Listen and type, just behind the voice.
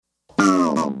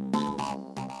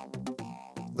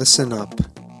Listen up.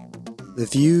 The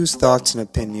views, thoughts, and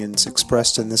opinions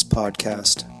expressed in this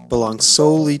podcast belong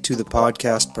solely to the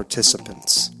podcast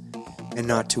participants, and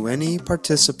not to any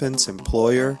participant's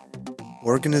employer,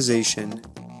 organization,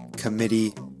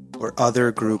 committee, or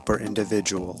other group or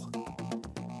individual.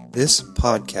 This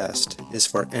podcast is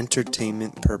for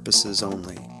entertainment purposes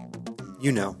only.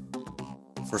 You know,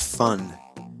 for fun.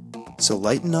 So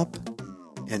lighten up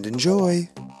and enjoy.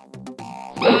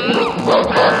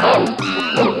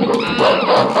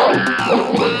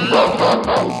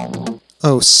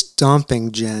 Oh,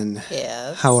 Stomping Jen.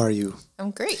 Yes. How are you?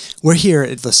 I'm great. We're here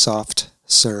at the Soft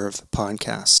Serve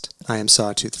podcast. I am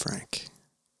Sawtooth Frank,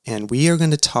 and we are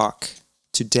going to talk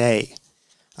today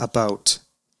about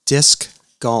disc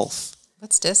golf.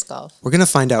 What's disc golf? We're going to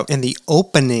find out in the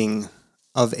opening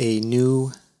of a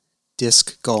new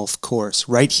disc golf course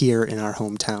right here in our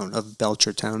hometown of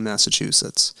Belchertown,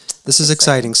 Massachusetts. This is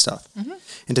exciting stuff. Mm-hmm.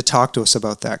 And to talk to us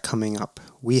about that coming up,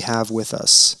 we have with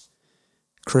us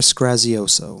Chris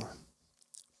Grazioso,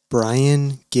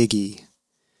 Brian Giggy,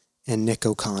 and Nick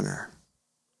O'Connor.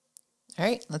 All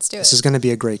right, let's do it. This is going to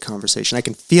be a great conversation. I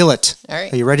can feel it. All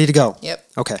right. Are you ready to go? Yep.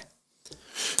 Okay.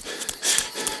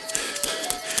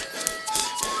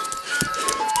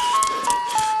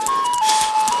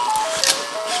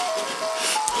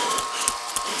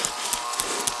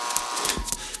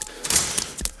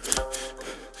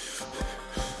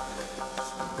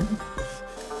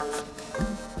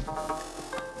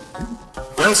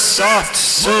 The Soft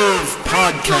Serve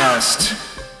Podcast.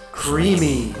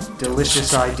 Creamy,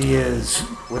 delicious ideas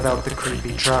without the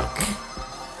creepy truck.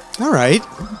 All right.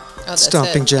 Oh, that's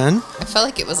Stomping it. Jen. I felt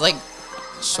like it was like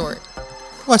short.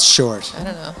 What's short? I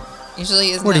don't know. Usually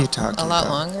isn't What are that you talking a lot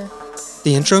about? longer?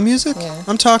 The intro music? Yeah.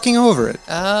 I'm talking over it.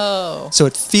 Oh, So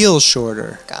it feels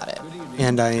shorter. got it.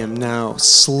 And I am now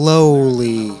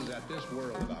slowly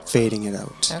fading it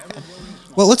out. Okay.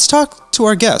 Well, let's talk to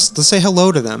our guests. Let's say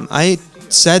hello to them. I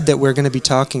said that we're going to be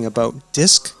talking about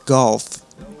disc golf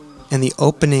and the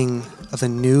opening of a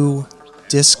new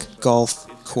disc golf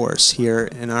course here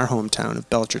in our hometown of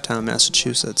Belchertown,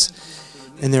 Massachusetts.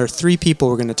 And there are three people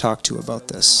we're going to talk to about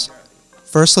this.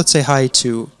 First, let's say hi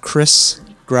to Chris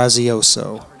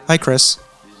Grazioso. Hi, Chris.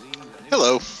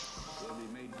 Hello.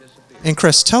 And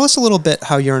Chris, tell us a little bit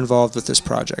how you're involved with this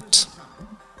project.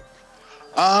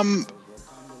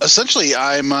 Essentially,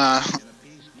 I'm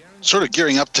sort of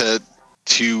gearing up to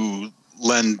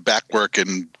lend back work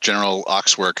and general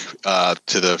ox work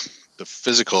to the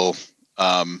physical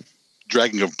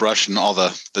dragging of brush and all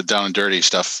the down and dirty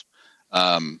stuff.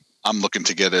 I'm looking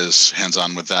to get as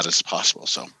hands-on with that as possible.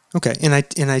 So Okay, and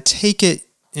I take it,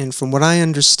 and from what I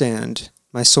understand,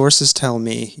 my sources tell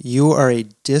me you are a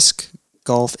disc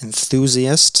golf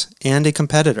enthusiast and a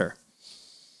competitor.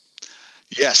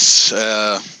 yes,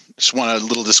 just want a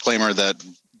little disclaimer that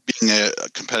being a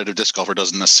competitive disc golfer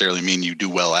doesn't necessarily mean you do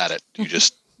well at it. You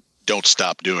just don't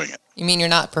stop doing it. You mean you're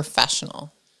not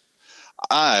professional?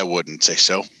 I wouldn't say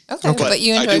so. Okay, but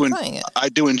you enjoy playing it. I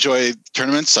do enjoy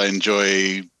tournaments. I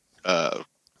enjoy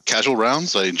casual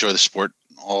rounds. I enjoy the sport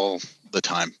all the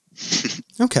time.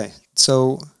 Okay,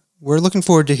 so we're looking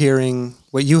forward to hearing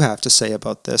what you have to say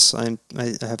about this. I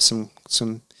have some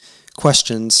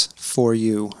questions for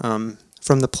you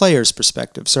from the player's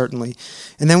perspective, certainly.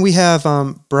 And then we have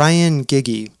Brian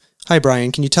Giggy. Hi,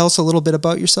 Brian. Can you tell us a little bit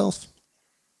about yourself?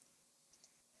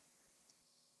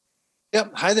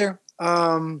 Yep. Hi there.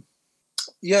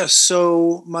 Yes.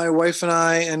 So my wife and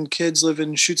I and kids live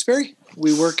in Shutesbury.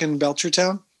 We work in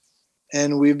Belchertown,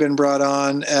 and we've been brought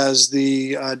on as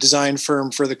the design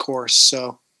firm for the course.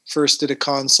 So first did a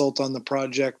consult on the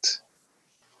project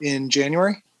in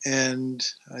January, and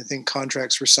I think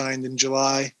contracts were signed in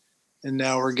July, and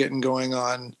now we're getting going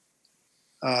on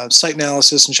site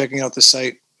analysis and checking out the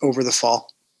site over the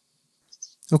fall.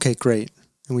 Okay, great.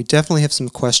 And we definitely have some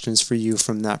questions for you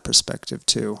from that perspective,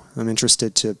 too. I'm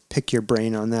interested to pick your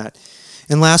brain on that.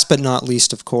 And last but not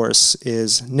least, of course,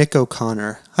 is Nick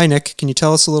O'Connor. Hi, Nick. Can you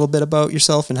tell us a little bit about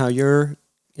yourself and how you're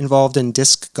involved in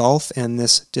disc golf and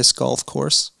this disc golf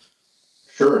course?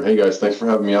 Sure. Hey, guys. Thanks for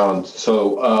having me on.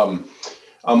 So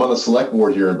I'm on the select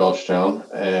board here in Belchertown,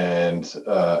 and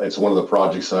it's one of the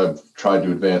projects I've tried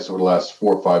to advance over the last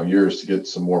 4 or 5 years to get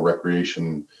some more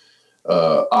recreation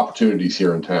opportunities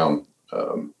here in town.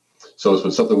 So it's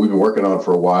been something we've been working on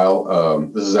for a while.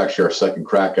 This is actually our second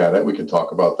crack at it. We can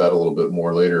talk about that a little bit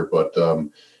more later, but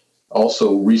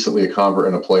also recently a convert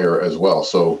and a player as well.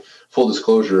 So full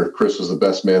disclosure, Chris was the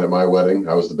best man at my wedding.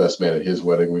 I was the best man at his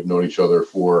wedding. We've known each other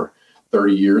for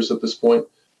 30 years at this point.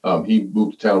 He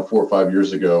moved to town 4 or 5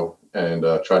 years ago and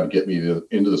tried to get me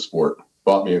into the sport.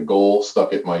 Bought me a goal,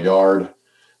 stuck it in my yard,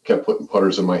 kept putting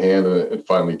putters in my hand, and it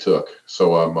finally took.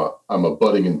 So I'm a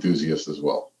budding enthusiast as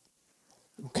well.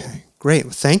 Okay, great.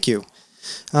 Well, thank you.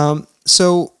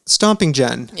 So, Stomping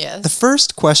Jen, yes. The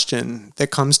first question that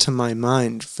comes to my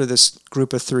mind for this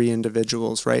group of three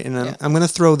individuals, right? And I'm going to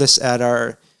throw this at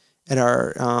our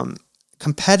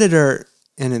competitor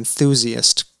and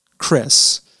enthusiast,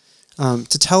 Chris,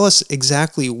 to tell us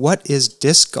exactly what is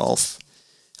disc golf.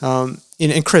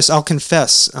 And Chris, I'll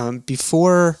confess,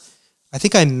 before, I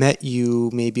think I met you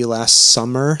maybe last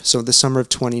summer, so the summer of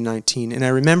 2019, and I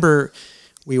remember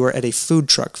we were at a food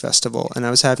truck festival, and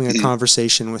I was having a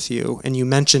conversation with you, and you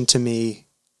mentioned to me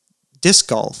disc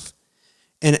golf,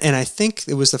 and I think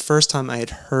it was the first time I had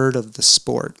heard of the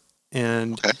sport,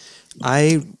 and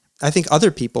I think other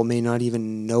people may not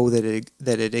even know that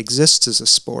it exists as a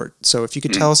sport. So if you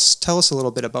could tell us a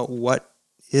little bit about what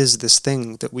is this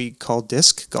thing that we call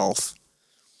disc golf.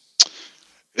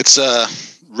 It's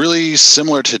really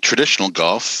similar to traditional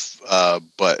golf,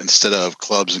 but instead of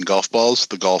clubs and golf balls,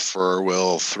 the golfer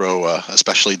will throw a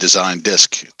specially designed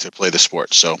disc to play the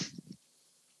sport. So,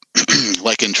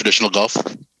 like in traditional golf,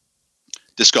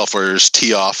 disc golfers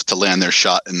tee off to land their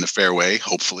shot in the fairway,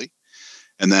 hopefully,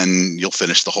 and then you'll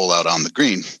finish the hole out on the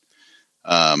green.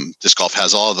 Disc golf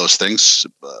has all of those things.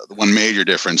 The one major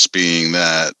difference being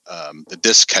that the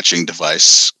disc catching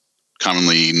device,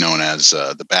 commonly known as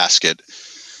the basket,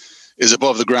 is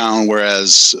above the ground,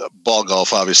 whereas ball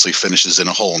golf obviously finishes in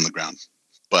a hole in the ground.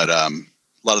 But a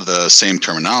lot of the same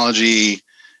terminology,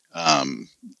 a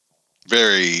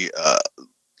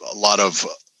lot of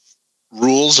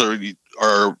rules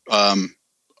are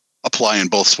apply in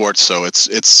both sports. So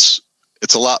it's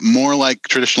a lot more like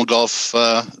traditional golf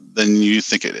than you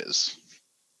think it is.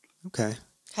 Okay.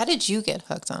 How did you get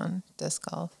hooked on disc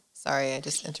golf? Sorry, I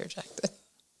just interjected.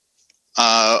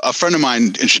 A friend of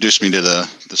mine introduced me to the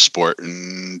sport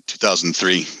in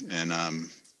 2003, and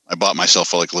I bought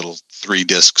myself a little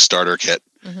 3-disc starter kit,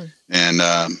 and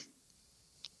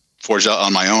forged out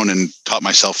on my own and taught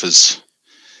myself as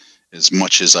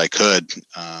much as I could.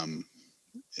 And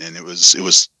it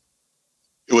was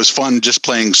fun just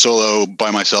playing solo by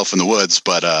myself in the woods,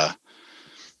 but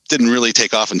didn't really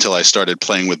take off until I started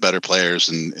playing with better players,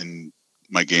 and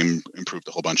my game improved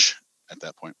a whole bunch at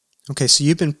that point. Okay, so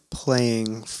you've been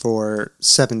playing for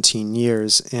 17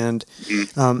 years, and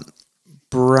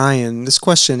Brian, this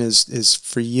question is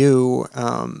for you,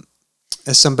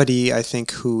 as somebody I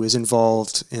think who is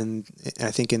involved in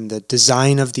the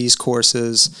design of these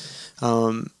courses.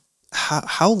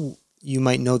 How you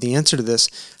might know the answer to this?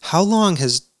 How long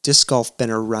has disc golf been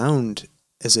around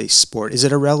as a sport? Is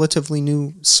it a relatively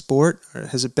new sport, or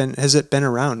has it been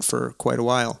around for quite a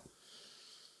while?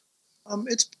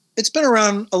 It's been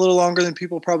around a little longer than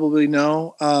people probably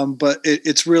know, but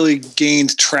it's really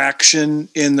gained traction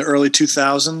in the early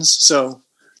 2000s. So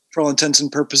for all intents and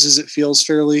purposes, it feels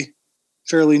fairly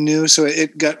new. So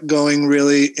it got going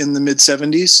really in the mid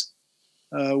 70s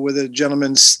with a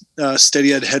gentleman,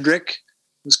 Steady Ed Hedrick,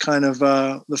 was kind of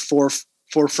the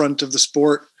forefront of the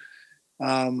sport.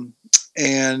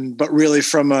 But really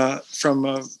from a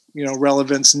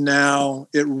relevance now,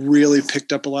 it really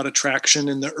picked up a lot of traction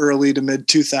in the early to mid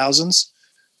 2000s,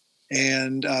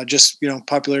 and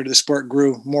popularity of the sport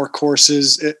grew. More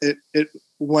courses. It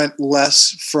went less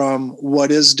from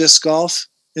what is disc golf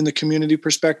in the community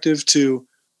perspective to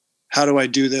how do I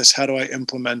do this? How do I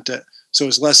implement it? So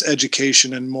it's less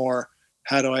education and more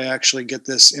how do I actually get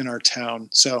this in our town?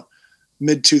 So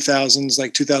mid 2000s,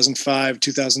 like 2005,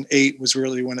 2008 was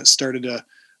really when it started to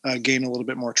gain a little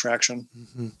bit more traction.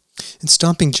 Mm-hmm. And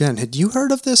Stomping Jen, had you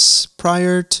heard of this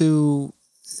prior to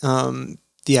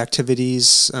the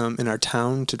activities in our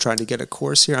town to try to get a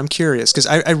course here? I'm curious because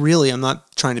I'm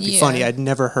not trying to be funny. I'd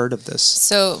never heard of this.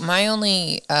 So my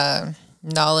only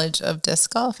knowledge of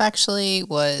disc golf actually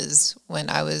was when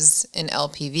I was in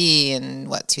LPV in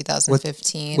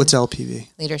 2015. What's LPV?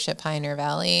 Leadership Pioneer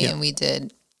Valley, and we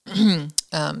did.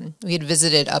 We had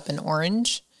visited up in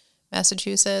Orange,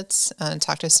 Massachusetts, and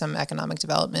talked to some economic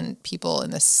development people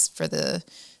for the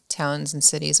towns and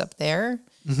cities up there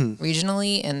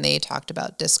regionally, and they talked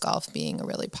about disc golf being a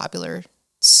really popular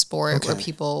sport where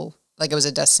people, it was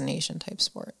a destination type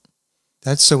sport.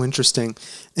 That's so interesting.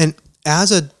 And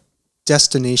as a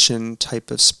destination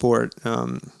type of sport,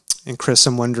 and Chris,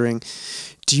 I'm wondering,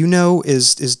 do you know,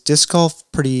 is disc golf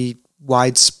pretty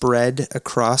widespread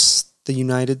across the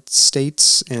United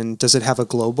States, and does it have a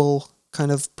global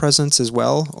kind of presence as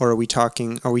well, or are we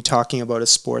talking about a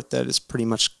sport that is pretty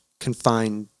much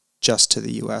confined just to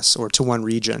the U.S. or to one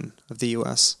region of the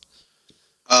U.S.?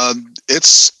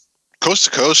 It's coast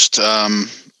to coast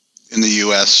in the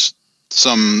U.S.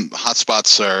 Some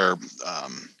hotspots are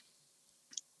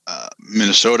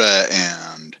Minnesota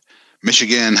and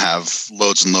Michigan have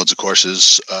loads and loads of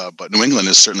courses, but New England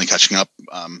is certainly catching up.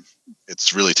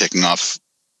 It's really taking off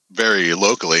very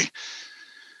locally.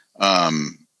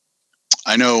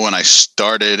 I know when I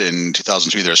started in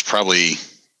 2003, there's probably,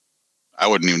 I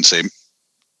wouldn't even say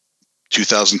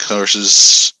 2,000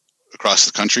 courses across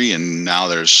the country, and now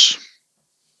there's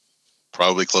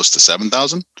probably close to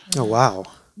 7,000. Oh, wow.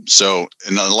 So,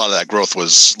 and a lot of that growth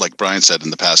was, like Brian said,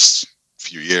 in the past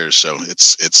few years. So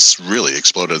it's really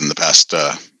exploded in the past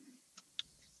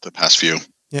few.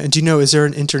 Yeah, and do you know, is there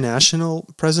an international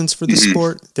presence for the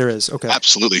sport? There is. Okay.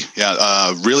 Absolutely.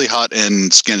 Yeah. Really hot in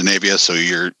Scandinavia. So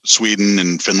you're Sweden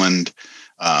and Finland,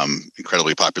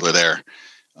 incredibly popular there.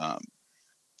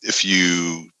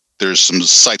 There's some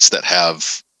sites that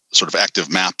have sort of active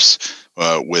maps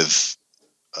with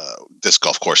disc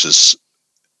golf courses,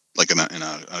 like in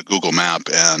a Google map,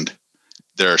 and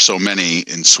there are so many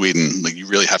in Sweden. Like, you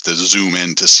really have to zoom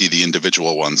in to see the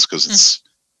individual ones because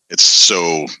it's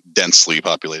so densely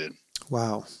populated.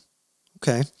 Wow.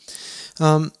 Okay.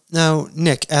 Now,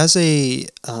 Nick, as a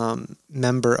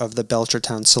member of the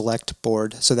Belchertown Select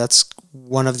Board, so that's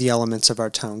one of the elements of our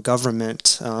town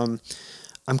government,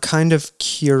 I'm kind of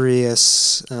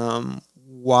curious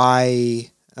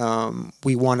why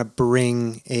we want to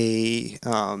bring a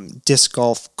disc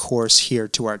golf course here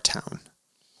to our town.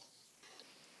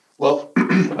 Well,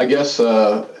 I guess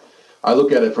I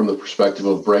look at it from the perspective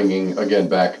of bringing, again,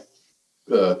 back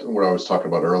what I was talking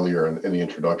about earlier in the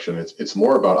introduction. It's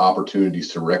more about opportunities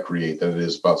to recreate than it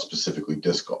is about specifically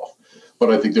disc golf.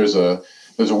 But I think there's a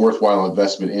worthwhile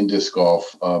investment in disc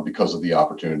golf because of the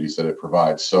opportunities that it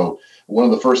provides. So one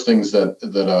of the first things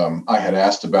that I had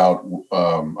asked about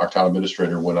our town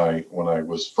administrator when I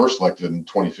was first elected in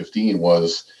 2015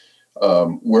 was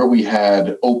where we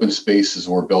had open spaces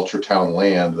or Belchertown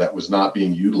land that was not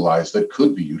being utilized that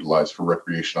could be utilized for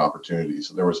recreation opportunities.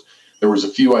 And there was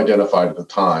a few identified at the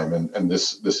time, and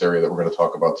this area that we're going to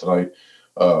talk about tonight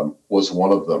was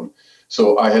one of them.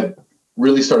 So I had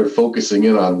really started focusing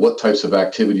in on what types of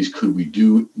activities could we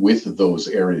do with those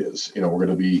areas. We're going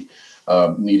to be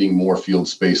needing more field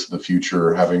space in the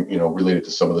future, having, related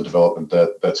to some of the development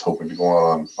that's hoping to go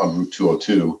on Route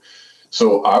 202.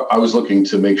 So I was looking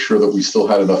to make sure that we still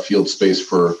had enough field space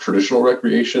for traditional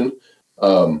recreation.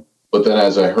 But then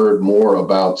as I heard more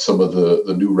about some of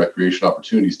the new recreation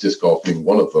opportunities, disc golf being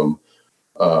one of them,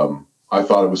 I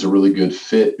thought it was a really good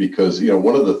fit because,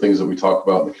 one of the things that we talk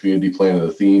about in the community plan and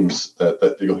the themes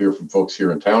that you'll hear from folks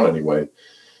here in town anyway,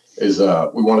 is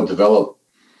we want to develop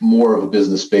more of a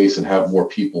business space and have more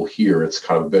people here. It's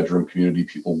kind of a bedroom community.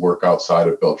 People work outside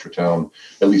of Belchertown,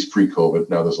 at least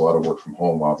pre-COVID. Now there's a lot of work from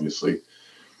home, obviously.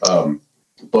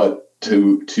 But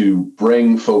to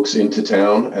bring folks into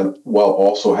town and while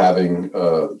also having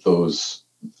those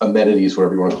amenities,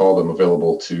 whatever you want to call them,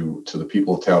 available to the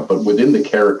people of town, but within the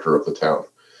character of the town.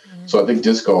 Mm-hmm. So I think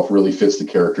disc golf really fits the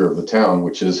character of the town,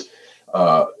 which is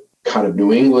kind of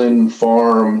New England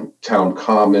farm, town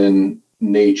common,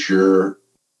 nature,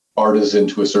 artisan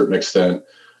to a certain extent.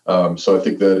 So I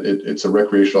think that it's a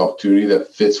recreational opportunity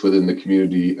that fits within the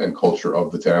community and culture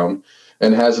of the town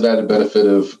and has an added benefit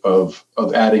of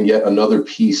adding yet another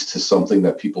piece to something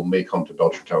that people may come to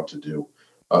Belchertown to do,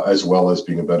 as well as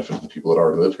being a benefit to the people that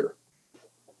already live here.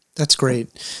 That's great.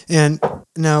 And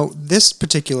now this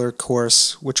particular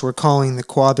course, which we're calling the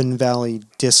Quabbin Valley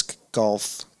Disc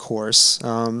Golf Course,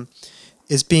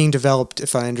 is being developed,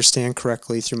 if I understand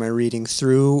correctly through my reading,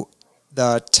 through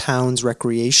the town's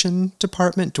recreation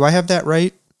department. Do I have that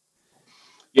right?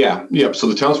 Yeah. So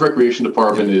the town's recreation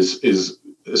department is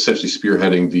essentially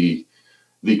spearheading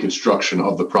the construction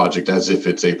of the project as if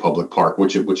it's a public park,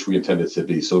 which we intend it to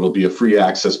be. So it'll be a free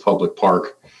access public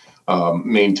park,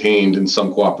 maintained in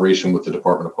some cooperation with the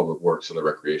Department of Public Works and the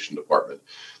Recreation Department.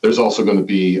 There's also going to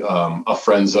be a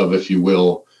Friends of, if you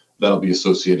will, that'll be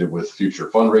associated with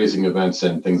future fundraising events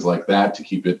and things like that to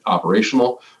keep it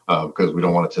operational, because we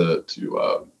don't want it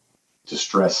to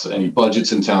stress any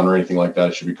budgets in town or anything like that.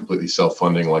 It should be completely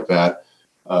self-funding like that.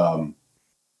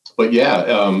 But yeah,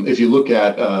 if you look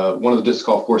at one of the disc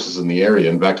golf courses in the area,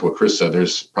 and back to what Chris said,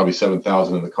 there's probably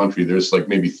 7,000 in the country. There's like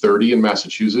maybe 30 in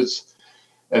Massachusetts,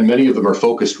 and many of them are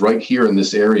focused right here in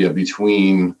this area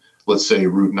between, let's say,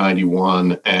 Route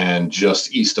 91 and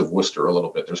just east of Worcester a little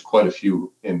bit. There's quite a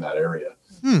few in that area.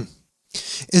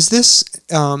 Is this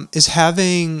is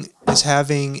having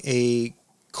a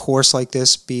course like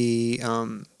this be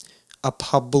a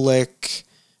public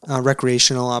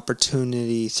recreational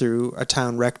opportunity through a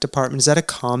town rec department? Is that a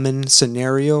common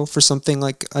scenario for something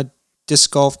like a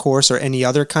disc golf course or any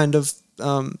other kind of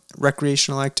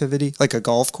recreational activity, like a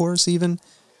golf course even?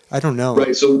 I don't know.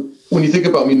 Right. So when you think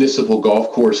about municipal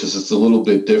golf courses, it's a little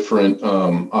bit different.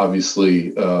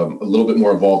 Obviously, a little bit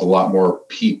more involved, a lot more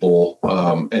people,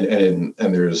 and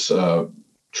there's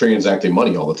transacting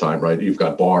money all the time, right? You've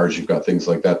got bars, you've got things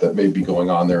like that may be going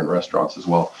on there, in restaurants as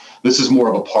well. This is more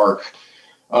of a park.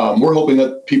 We're hoping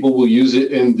that people will use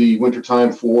it in the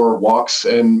wintertime for walks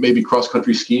and maybe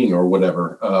cross-country skiing or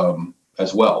whatever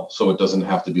as well. So it doesn't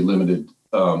have to be limited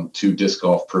to disc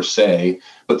golf per se,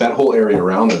 but that whole area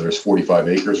around there's 45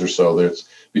 acres or so. There's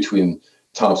between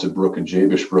Thompson Brook and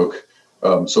Jabesh Brook.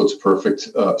 So it's a perfect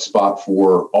spot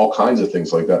for all kinds of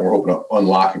things like that. And we're hoping to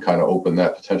unlock and kind of open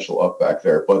that potential up back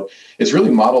there. But it's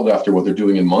really modeled after what they're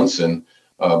doing in Munson,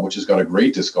 which has got a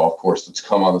great disc golf course that's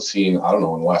come on the scene, I don't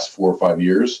know, in the last 4 or 5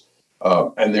 years.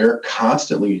 And they're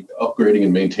constantly upgrading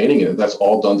and maintaining it. That's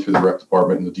all done through the rec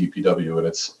department and the DPW. And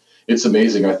it's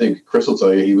amazing. I think Chris will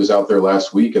tell you he was out there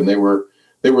last week and they were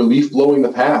leaf blowing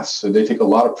the paths. And they take a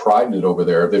lot of pride in it over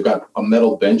there. They've got a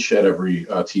metal bench at every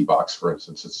tee box, for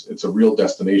instance. It's a real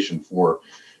destination for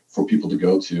people to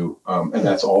go to. And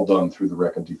that's all done through the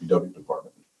rec and DPW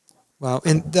department. Wow.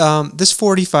 And this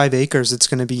 45 acres, it's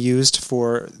going to be used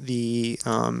for the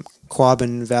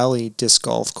Quabbin Valley disc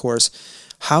golf course.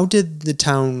 How did the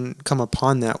town come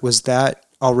upon that? Was that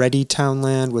already town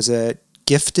land? Was it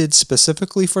gifted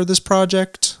specifically for this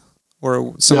project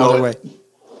or some other way?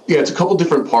 Yeah, it's a couple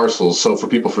different parcels. So for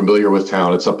people familiar with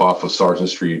town, it's up off of Sargent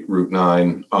Street, Route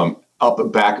 9,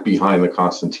 up back behind the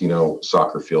Constantino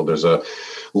soccer field. There's a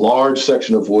large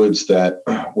section of woods that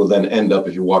will then end up,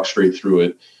 if you walk straight through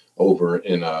it, over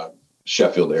in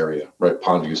Sheffield area, right?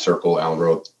 Pondview Circle, Allen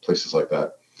Road, places like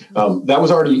that. That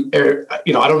was already, I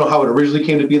don't know how it originally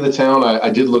came to be in the town. I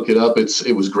did look it up.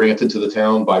 It was granted to the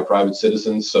town by private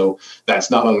citizens, so that's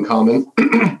not uncommon.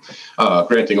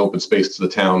 Granting open space to the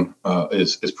town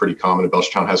is pretty common. And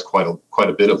Belchertown has quite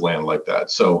a bit of land like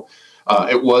that. So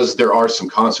there are some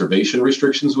conservation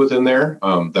restrictions within there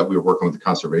that we were working with the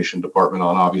conservation department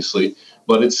on, obviously.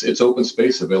 But it's open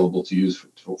space available to use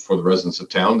for the residents of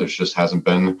town. There just hasn't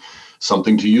been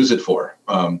something to use it for.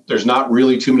 There's not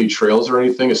really too many trails or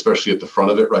anything, especially at the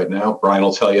front of it right now. Brian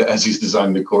will tell you, as he's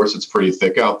designing the course, it's pretty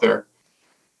thick out there.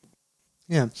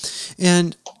 Yeah.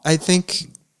 And I think,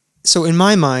 so in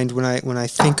my mind, when I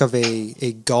think of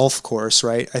a golf course,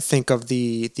 right, I think of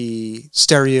the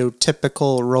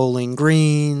stereotypical rolling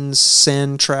greens,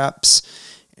 sand traps,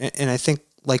 and I think,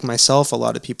 like myself, a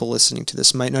lot of people listening to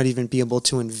this might not even be able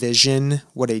to envision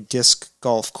what a disc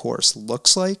golf course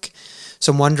looks like.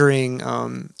 So I'm wondering,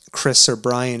 Chris or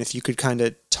Brian, if you could kind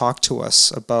of talk to us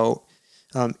about,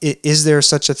 is there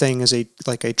such a thing as a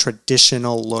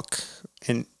traditional look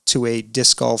to a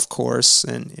disc golf course?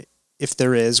 And if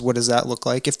there is, what does that look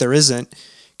like? If there isn't,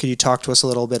 could you talk to us a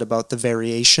little bit about the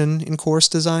variation in course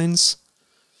designs?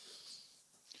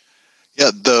 Yeah,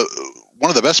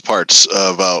 one of the best parts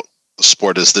about the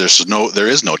sport is there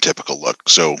is no typical look.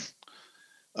 So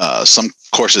some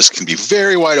courses can be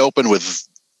very wide open with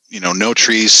no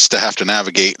trees to have to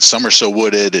navigate. Some are so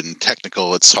wooded and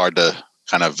technical it's hard to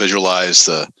kind of visualize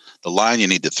the line you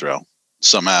need to throw.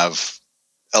 Some have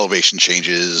elevation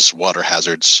changes, water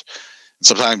hazards. And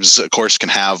sometimes a course can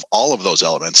have all of those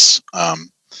elements.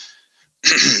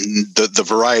 The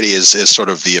variety is sort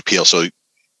of the appeal. So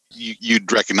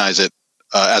you'd recognize it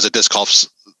as a disc golf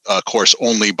course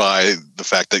only by the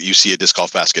fact that you see a disc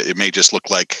golf basket. It may just look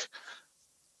like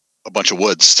a bunch of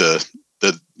woods to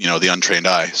the untrained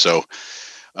eye. So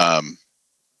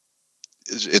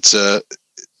it's an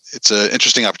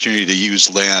interesting opportunity to use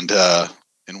land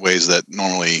in ways that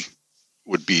normally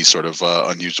would be sort of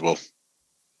unusable.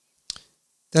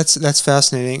 That's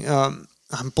fascinating.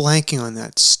 I'm blanking on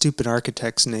that stupid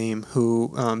architect's name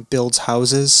who builds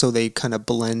houses so they kind of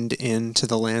blend into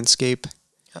the landscape.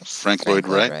 Frank Lloyd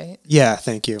Wright. Yeah,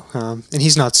 thank you. And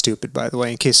he's not stupid, by the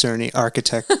way, in case there are any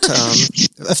architect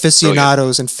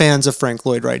aficionados and fans of Frank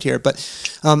Lloyd Wright here. But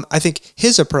I think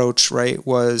his approach, right,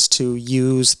 was to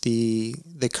use the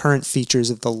current features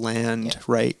of the land,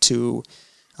 right, to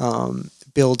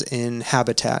build in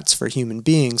habitats for human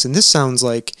beings. And this sounds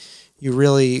like you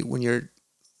really, when you're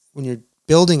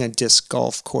building a disc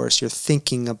golf course, you're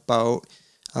thinking about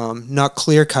not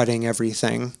clear cutting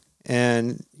everything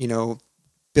and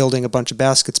building a bunch of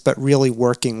baskets, but really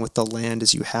working with the land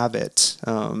as you have it.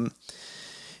 And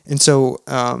so,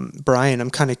 Brian,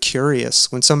 I'm kind of curious,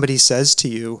 when somebody says to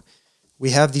you,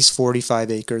 we have these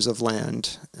 45 acres of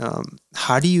land,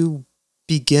 how do you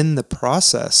begin the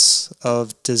process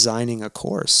of designing a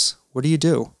course? What do you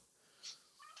do?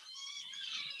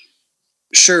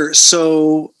 Sure.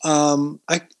 So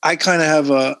I kind of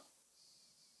have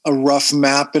a rough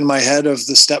map in my head of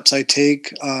the steps I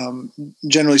take.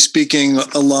 Generally speaking,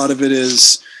 a lot of it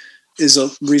is a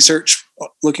research,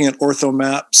 looking at ortho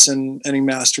maps and any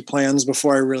master plans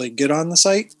before I really get on the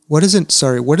site. What is an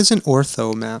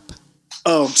ortho map?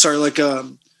 Oh, sorry.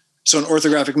 So an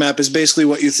orthographic map is basically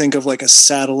what you think of like a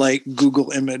satellite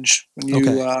Google image. When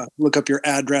you look up your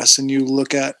address and you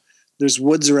look at, there's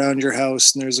woods around your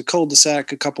house and there's a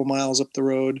cul-de-sac a couple miles up the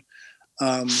road.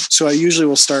 So I usually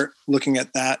will start looking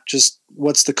at that. Just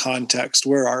what's the context?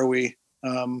 Where are we?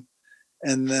 And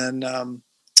then,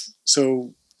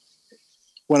 so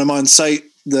when I'm on site,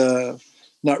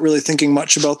 not really thinking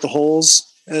much about the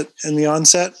holes in the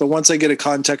onset, but once I get a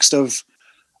context of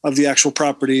the actual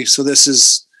property. So this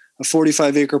is a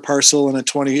 45 acre parcel and a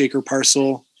 20 acre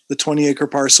parcel. The 20 acre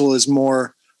parcel is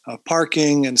more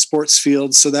parking and sports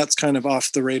fields. So that's kind of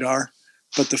off the radar,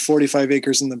 but the 45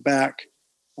 acres in the back,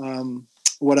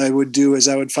 what I would do is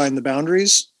I would find the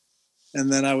boundaries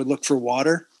and then I would look for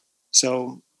water.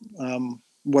 So,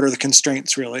 what are the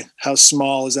constraints really? How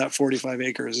small is that 45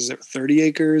 acres? Is it 30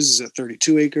 acres? Is it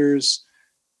 32 acres?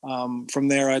 From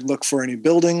there, I'd look for any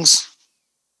buildings.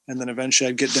 And then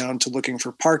eventually I'd get down to looking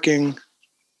for parking,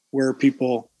 where are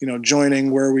people,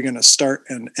 joining, where are we going to start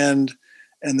and end?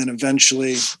 And then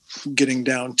eventually getting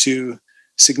down to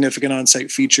significant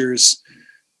on-site features,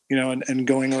 and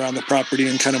going around the property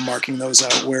and kind of marking those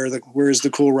out. Where's the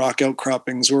cool rock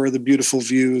outcroppings? Where are the beautiful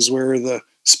views? Where are the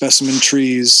specimen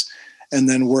trees? And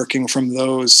then working from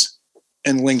those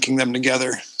and linking them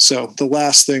together. So the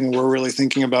last thing we're really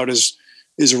thinking about is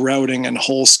routing and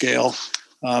whole scale,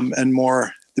 and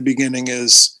more the beginning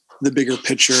is the bigger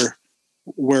picture.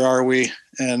 Where are we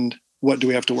and what do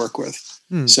we have to work with?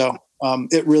 So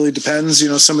it really depends.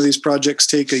 Some of these projects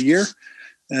take a year,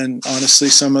 and honestly,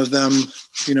 some of them,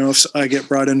 if I get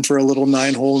brought in for a little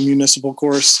 9-hole municipal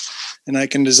course and I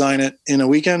can design it in a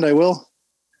weekend, I will.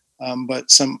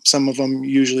 But some of them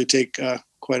usually take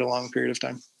quite a long period of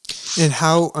time. And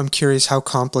I'm curious how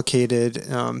complicated,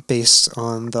 based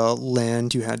on the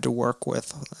land you had to work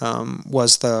with,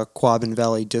 was the Quabbin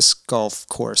Valley disc golf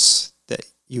course that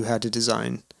you had to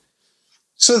design?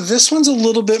 So this one's a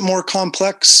little bit more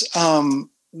complex.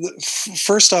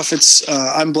 First off,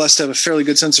 I'm blessed to have a fairly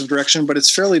good sense of direction, but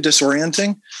it's fairly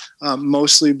disorienting,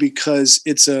 mostly because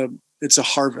it's a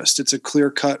harvest. It's a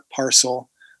clear-cut parcel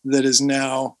that is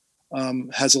now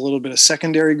has a little bit of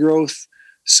secondary growth.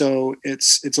 So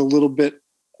it's a little bit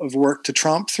of work to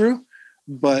tromp through,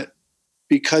 but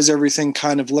because everything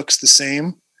kind of looks the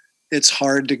same, it's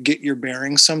hard to get your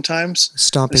bearings sometimes.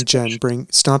 Stomping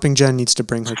Jen needs to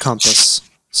bring her compass.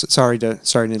 Sorry to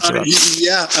interrupt.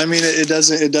 Yeah, I mean it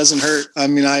doesn't hurt. I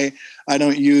mean I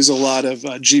don't use a lot of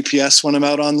GPS when I'm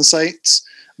out on the sites,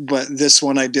 but this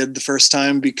one I did the first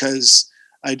time because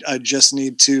I just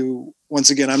need to. Once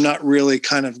again, I'm not really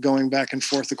kind of going back and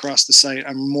forth across the site.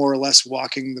 I'm more or less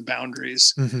walking the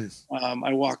boundaries. Mm-hmm.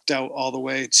 I walked out all the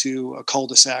way to a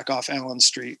cul-de-sac off Allen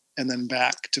Street and then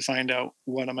back to find out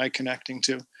what am I connecting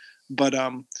to. But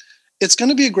it's going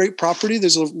to be a great property.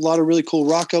 There's a lot of really cool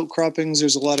rock outcroppings.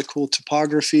 There's a lot of cool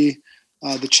topography.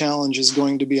 The challenge is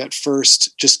going to be at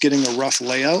first just getting a rough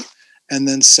layout, and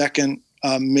then second,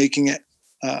 making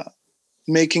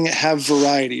it have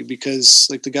variety, because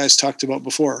like the guys talked about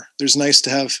before, there's nice to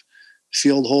have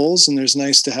field holes and there's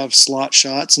nice to have slot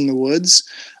shots in the woods.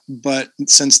 But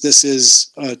since this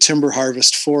is a timber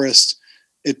harvest forest,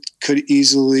 it could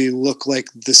easily look like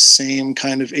the same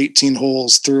kind of 18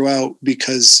 holes throughout,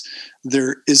 because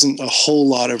there isn't a whole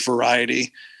lot of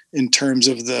variety in terms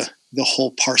of the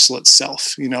whole parcel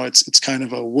itself. It's kind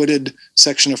of a wooded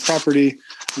section of property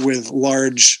with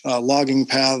large logging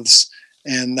paths.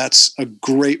 And that's a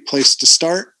great place to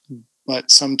start,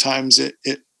 but sometimes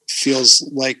it feels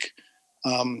like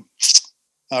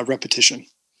repetition.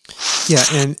 Yeah,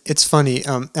 and it's funny.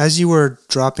 As you were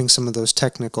dropping some of those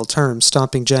technical terms,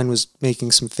 Stomping Jen was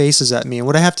making some faces at me. And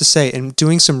what I have to say, in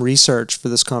doing some research for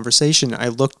this conversation, I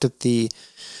looked at the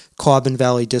Quabbin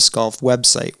Valley Disc Golf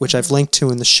website, which I've linked to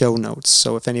in the show notes,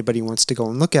 so if anybody wants to go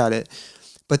and look at it.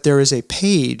 But there is a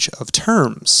page of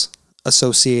terms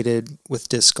associated with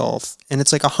disc golf, and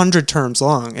it's like 100 terms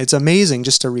long. It's amazing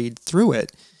just to read through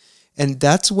it. And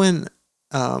that's when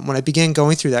I began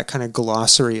going through that kind of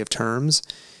glossary of terms,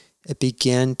 it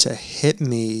began to hit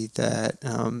me that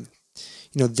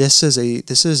this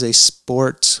is a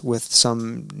sport with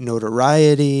some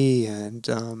notoriety and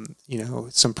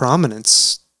some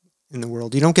prominence in the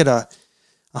world. You don't get a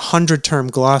 100-term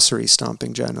glossary,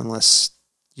 Stomping Jen, unless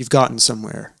you've gotten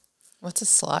somewhere. What's a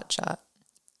slot shot?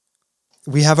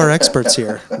 We have our experts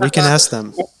here. We can ask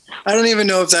them. I don't even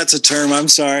know if that's a term. I'm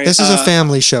sorry. This is a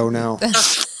family show now.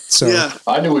 So Yeah,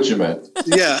 I knew what you meant.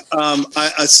 yeah.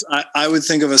 I would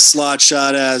think of a slot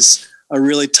shot as a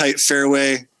really tight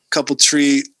fairway,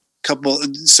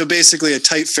 so basically a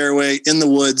tight fairway in the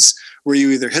woods where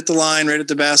you either hit the line right at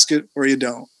the basket or you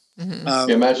don't. Mm-hmm.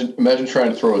 Yeah, imagine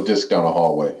trying to throw a disc down a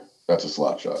hallway. That's a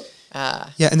slot shot.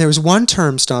 Yeah, and there was one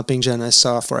term, Stomping Jen, I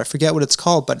saw for, I forget what it's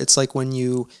called, but it's like when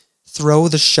you throw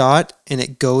the shot and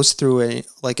it goes through an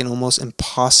almost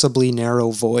impossibly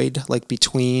narrow void, like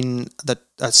between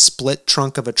a split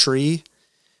trunk of a tree,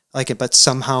 but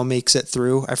somehow makes it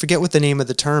through. I forget what the name of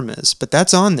the term is, but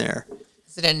that's on there.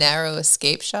 Is it a narrow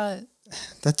escape shot?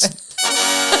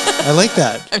 I like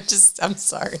that. I'm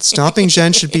sorry. Stomping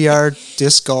Jen should be our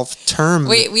disc golf term.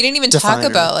 Wait, we didn't even definer.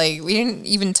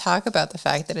 talk about the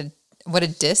fact that what a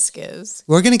disc is.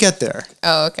 We're going to get there.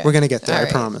 Oh, okay. We're going to get there, All I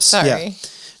right. promise. Sorry. Yeah.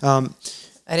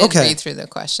 I didn't read through the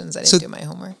questions. I didn't do my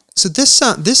homework. So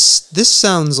this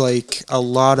sounds like a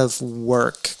lot of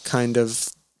work, kind of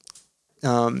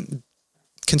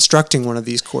constructing one of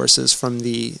these courses, from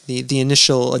the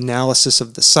initial analysis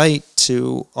of the site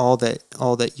to all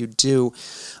that you do.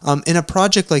 In a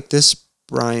project like this,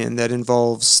 Brian, that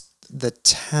involves the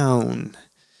town,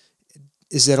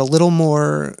 is it a little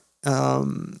more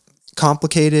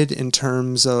complicated in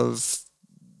terms of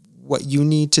what you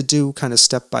need to do kind of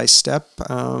step by step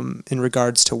in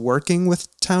regards to working with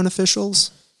town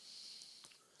officials?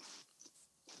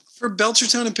 For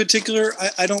Belchertown in particular,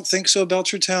 I don't think so.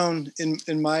 Belchertown,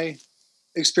 in my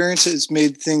experience, has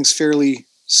made things fairly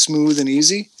smooth and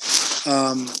easy.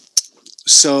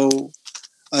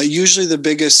 Usually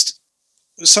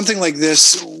something like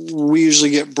this, we usually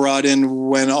get brought in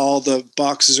when all the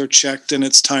boxes are checked and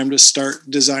it's time to start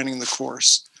designing the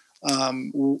course.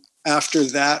 After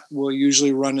that, we'll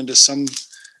usually run into some,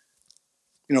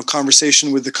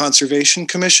 conversation with the Conservation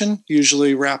Commission,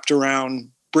 usually wrapped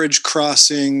around bridge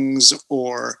crossings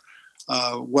or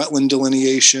wetland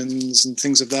delineations and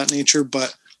things of that nature.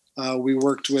 But we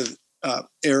worked with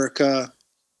Erica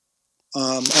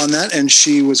on that, and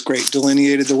she was great.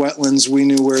 Delineated the wetlands. We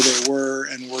knew where they were,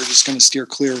 and we're just going to steer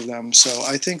clear of them. So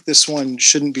I think this one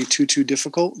shouldn't be too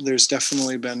difficult. There's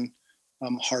definitely been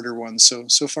harder ones.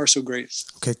 So far, so great.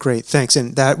 Okay, great. Thanks.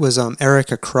 And that was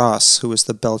Erica Cross, who was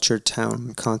the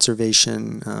Belchertown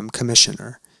Conservation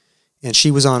Commissioner. And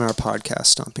she was on our podcast,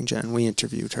 Stomping Jen. We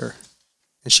interviewed her.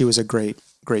 And she was a great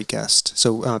guest.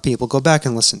 So people, go back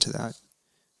and listen to that.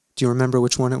 Do you remember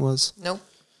which one it was? Nope.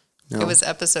 No. It was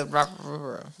episode...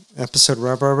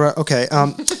 Okay.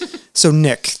 So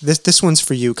Nick, this one's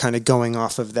for you, kind of going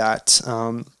off of that.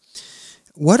 Now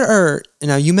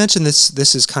you mentioned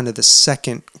this is kind of the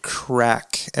second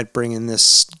crack at bringing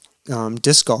this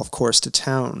disc golf course to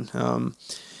town.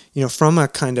 From a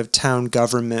kind of town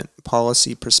government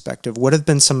policy perspective, what have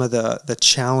been some of the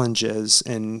challenges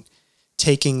in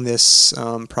taking this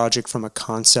project from a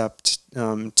concept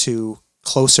to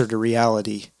closer to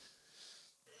reality?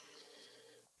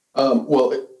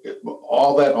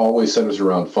 All that always centers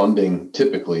around funding,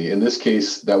 typically. In this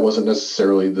case, that wasn't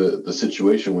necessarily the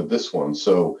situation with this one.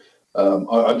 So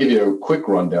I'll give you a quick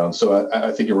rundown. So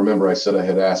I think you remember I said I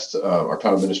had asked our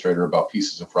town administrator about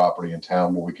pieces of property in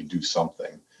town where we could do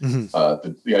something.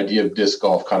 Mm-hmm. The idea of disc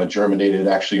golf kind of germinated.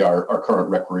 Actually, our current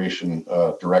recreation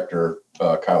director,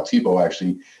 Kyle Tebow,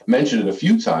 actually mentioned it a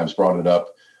few times, brought it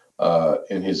up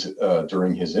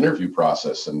during his interview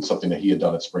process, and something that he had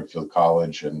done at Springfield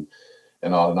College and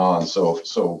on and on.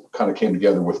 So kind of came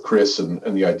together with Chris and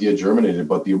the idea germinated.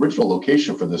 But the original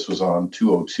location for this was on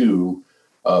 202,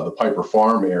 the Piper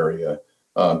Farm area,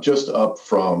 just up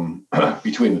from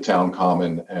between the town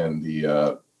common and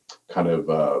the kind of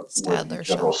where the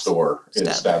general store in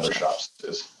Stadler shops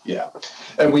is. Yeah.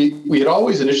 And we had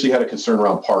always initially had a concern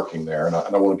around parking there, and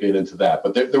I won't get into that,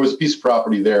 but there was a piece of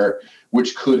property there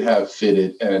which could have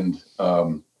fitted. And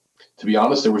to be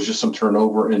honest, there was just some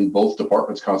turnover in both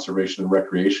departments, conservation and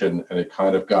recreation, and it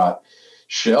kind of got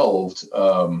shelved.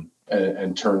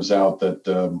 And turns out that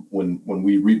when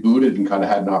we rebooted and kind of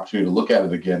had an opportunity to look at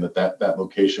it again, that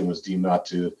location was deemed not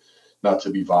to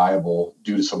be viable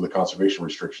due to some of the conservation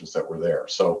restrictions that were there.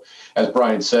 So as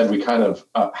Brian said, we kind of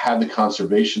had the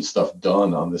conservation stuff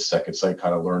done on this second site,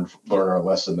 kind of learn our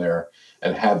lesson there,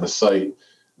 and had the site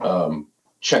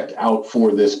checked out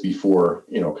for this before,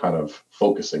 kind of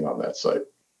focusing on that site.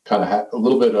 Kind of had a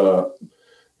little bit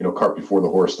cart before the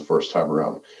horse the first time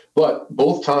around. But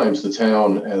both times the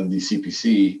town and the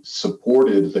CPC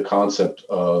supported the concept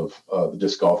of the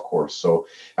disc golf course. So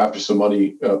after some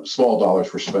money, small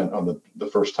dollars were spent on the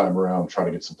first time around trying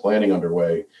to get some planning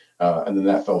underway, and then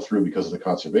that fell through because of the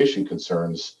conservation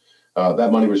concerns.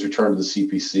 That money was returned to the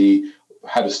CPC,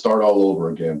 had to start all over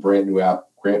again, brand new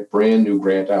brand new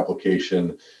grant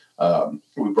application.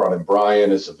 We brought in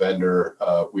Brian as a vendor.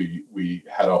 We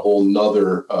had a whole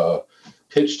nother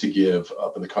pitch to give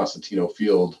up in the Constantino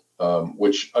field,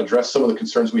 which addressed some of the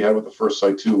concerns we had with the first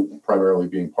site too, primarily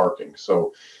being parking.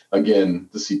 So again,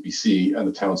 the CPC and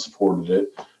the town supported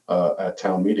it at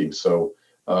town meetings. So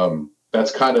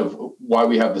that's kind of why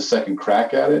we have the second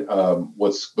crack at it.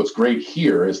 What's great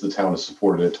here is the town has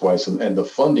supported it twice, and the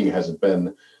funding hasn't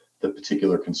been the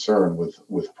particular concern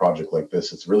with a project like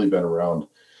this. It's really been around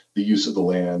the use of the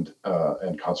land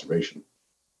and conservation.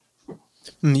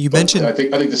 You mentioned. I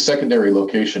think the secondary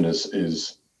location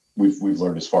is we've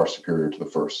learned is far superior to the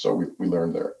first, so we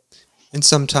learned there. And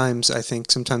sometimes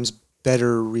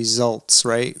better results,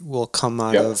 right, will come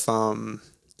out of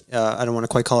I don't want to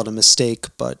quite call it a mistake,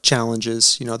 but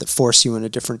challenges, that force you in a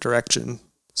different direction.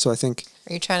 So I think.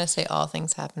 Are you trying to say all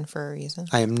things happen for a reason?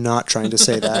 I am not trying to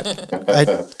say that,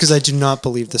 because I do not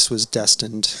believe this was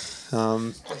destined.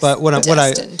 But what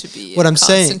I'm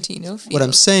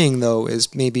saying though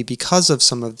is maybe because of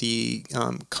some of the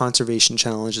conservation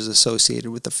challenges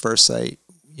associated with the first site,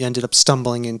 you ended up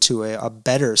stumbling into a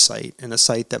better site, and a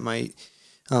site that might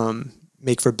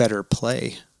make for better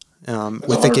play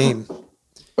with the game.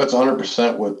 That's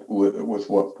 100% with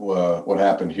what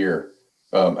happened here.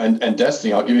 And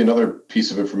Destiny, I'll give you another piece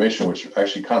of information, which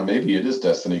actually kind of maybe it is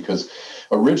Destiny, because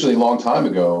originally, a long time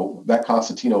ago, that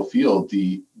Constantino field,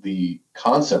 the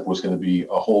concept was going to be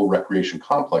a whole recreation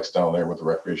complex down there with the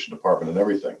recreation department and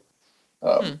everything.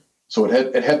 So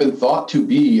it had been thought to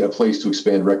be a place to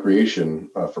expand recreation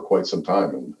for quite some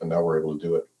time, and now we're able to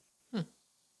do it.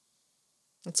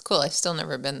 It's cool. I've still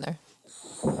never been there.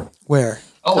 Where?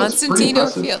 Oh, Constantino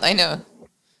Field. I know.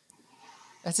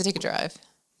 I have to take a drive.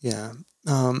 Yeah.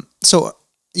 So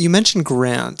you mentioned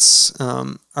grants.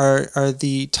 Are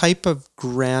the type of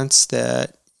grants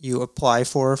that you apply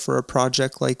for a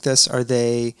project like this, are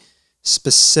they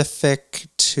specific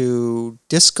to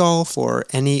disc golf, or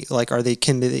any,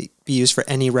 can they be used for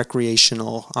any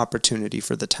recreational opportunity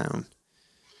for the town?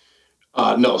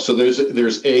 No. So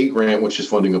there's a grant which is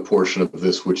funding a portion of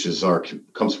this, which is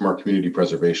comes from our community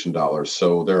preservation dollars.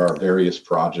 So there are various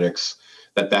projects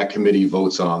that committee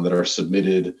votes on that are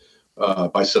submitted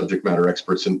by subject matter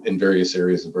experts in various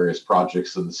areas and various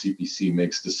projects, and the CPC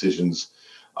makes decisions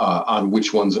on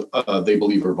which ones they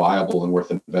believe are viable and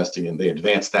worth investing in. They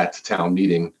advance that to town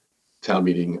meeting. Town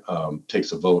meeting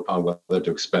takes a vote on whether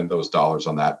to expend those dollars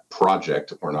on that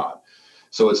project or not.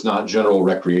 So it's not general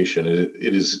recreation. It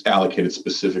is allocated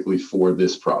specifically for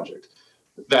this project.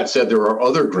 That said, there are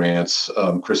other grants.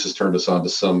 Chris has turned us on to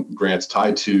some grants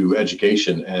tied to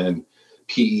education and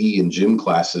PE and gym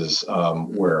classes,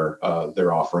 where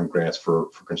they're offering grants for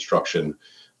construction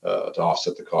to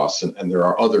offset the costs. And there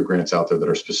are other grants out there that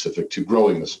are specific to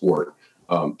growing the sport.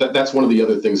 That's one of the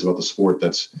other things about the sport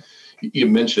you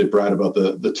mentioned it, Brad, about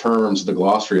the terms, the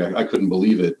glossary. I couldn't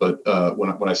believe it. But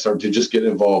when I started to just get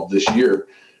involved this year,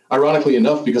 ironically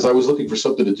enough, because I was looking for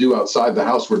something to do outside the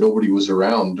house where nobody was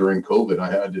around during COVID,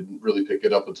 I didn't really pick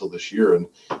it up until this year. And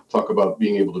talk about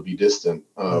being able to be distant.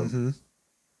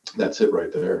 That's it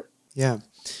right there. Yeah.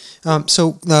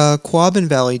 So the Quabbin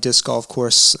Valley Disc Golf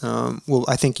Course,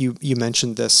 I think you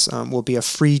mentioned this, will be a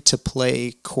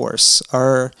free-to-play course.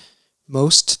 Are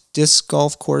most disc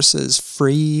golf courses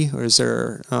free, or is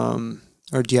there,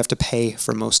 or do you have to pay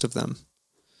for most of them?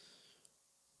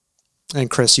 And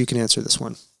Chris, you can answer this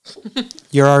one.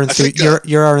 You're our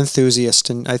enthusiast,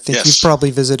 and I think you've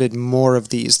probably visited more of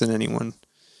these than anyone.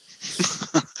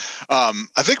 I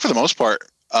think for the most part,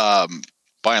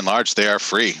 by and large, they are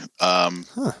free.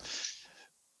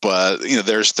 But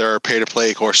there are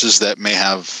pay-to-play courses that may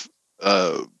have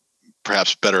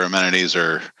perhaps better amenities,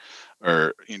 or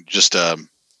just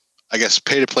I guess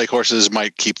pay-to-play courses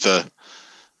might keep the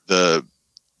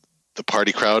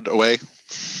party crowd away.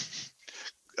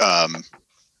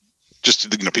 Just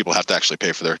people have to actually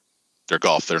pay for their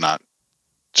golf. They're not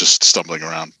just stumbling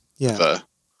around. Yeah. Go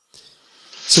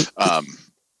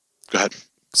ahead.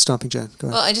 Stomping Jen, go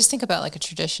ahead. Well, I just think about a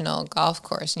traditional golf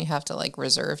course, and you have to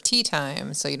reserve tee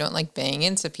time so you don't bang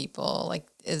into people.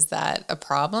 Is that a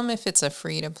problem if it's a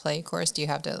free to play course?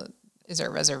 Is there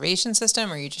a reservation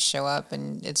system, or you just show up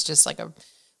and it's just a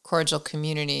cordial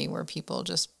community where people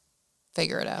just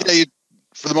figure it out? Yeah,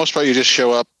 for the most part, you just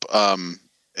show up,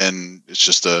 and it's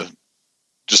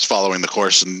just following the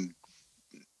course and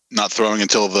not throwing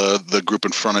until the group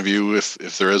in front of you,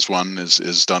 if there is one,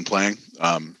 is done playing.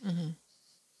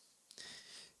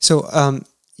 So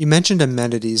you mentioned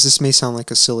amenities. This may sound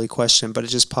like a silly question, but it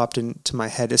just popped into my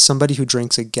head. As somebody who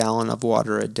drinks a gallon of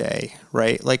water a day,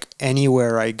 right?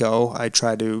 Anywhere I go, I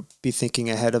try to be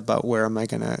thinking ahead about where am I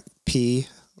going to pee?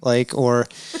 Like, or,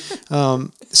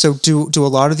 so do a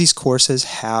lot of these courses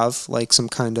have like some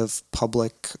kind of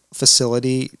public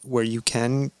facility where you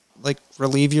can like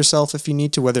relieve yourself if you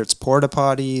need to, whether it's porta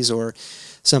potties or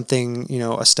something,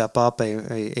 a step up,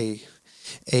 a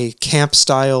camp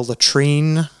style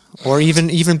latrine, or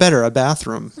even better, a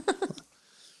bathroom?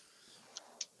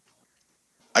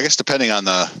 I guess depending on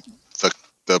the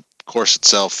course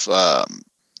itself,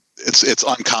 it's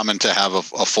uncommon to have a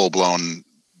full blown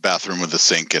bathroom with a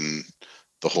sink and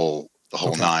the whole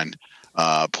Okay. nine.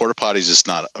 Porta potties is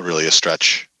not really a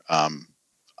stretch.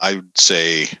 I would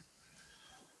say,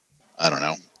 I don't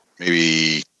know,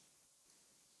 maybe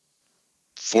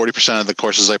 40% of the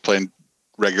courses I play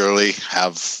regularly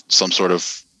have some sort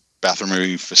of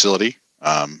bathroom facility.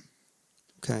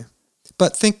 Okay.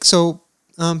 But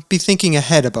be thinking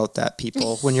ahead about that,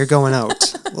 people, when you're going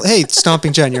out. Well, hey,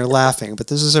 Stomping Jen, you're laughing, but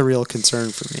this is a real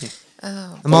concern for me.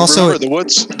 Oh. I'm also remember,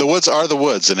 the woods are the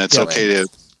woods, and it's okay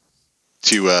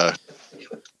to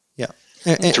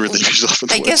relieve yourself in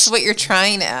the I woods. guess what you're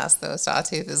trying to ask, though,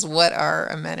 Sawtooth, is what are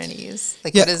amenities?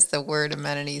 Like, what does the word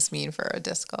amenities mean for a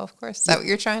disc golf course? Is that what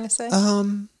you're trying to say?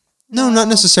 No, not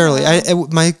necessarily.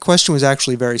 My question was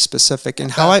actually very specific,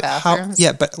 and About how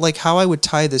bathrooms? but like how I would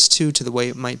tie this to the way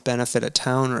it might benefit a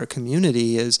town or a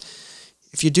community is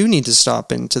if you do need to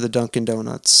stop into the Dunkin'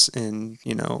 Donuts and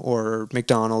or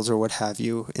McDonald's or what have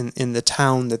you in the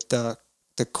town that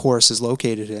the course is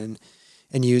located in,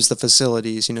 and use the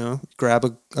facilities, grab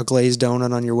a glazed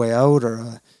donut on your way out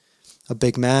or a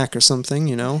Big Mac or something,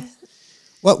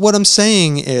 What I'm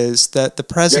saying is that the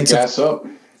presence gas up.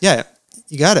 Yeah,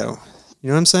 you got to. You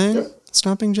know what I'm saying? Yep.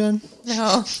 Stomping Jen?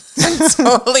 No, I'm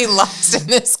totally lost in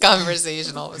this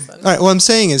conversation all of a sudden. All right, what I'm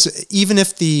saying is even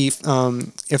if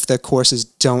the courses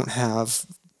don't have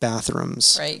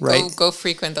bathrooms, Right. right? Go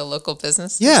frequent the local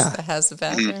business Yeah. that has the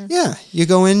bathroom. Yeah, you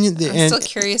go in I'm still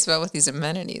curious about what these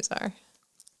amenities are.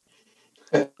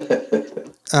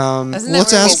 Let's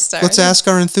ask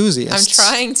our enthusiasts. I'm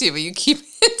trying to, but you keep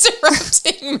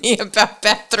interrupting me about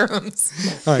bathrooms.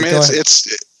 All right, I mean,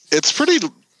 it's pretty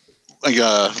like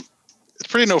it's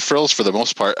pretty no frills for the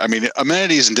most part. I mean,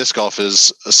 amenities in disc golf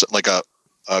is like a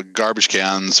garbage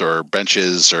cans or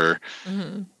benches or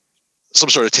some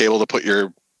sort of table to put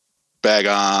your bag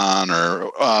on,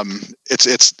 or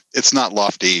it's not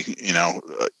lofty,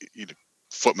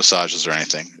 foot massages or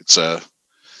anything. It's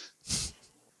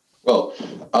Well,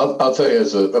 I'll tell you,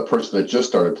 as a person that just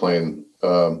started playing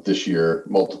this year,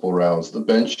 multiple rounds, the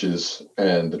benches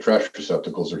and the trash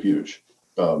receptacles are huge.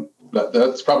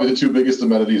 That's probably the two biggest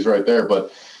amenities right there.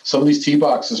 But some of these tee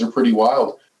boxes are pretty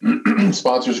wild.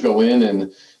 Sponsors go in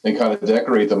and kind of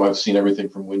decorate them. I've seen everything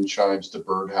from wind chimes to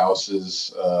bird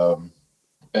houses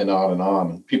and on and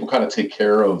on. People kind of take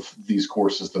care of these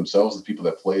courses themselves. The people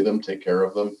that play them take care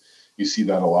of them. You see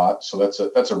that a lot. So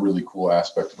that's a really cool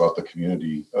aspect about the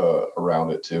community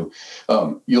around it too.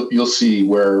 You'll see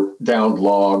where downed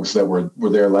logs that were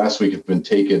there last week have been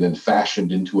taken and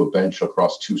fashioned into a bench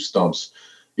across two stumps,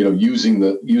 using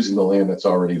the land that's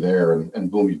already there, and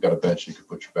boom, you've got a bench you can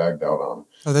put your bag down on.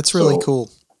 Oh, that's really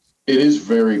cool. It is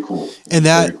very cool. And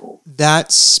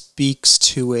that speaks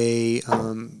to a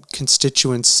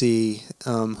constituency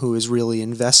who is really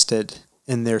invested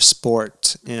in their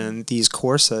sport and these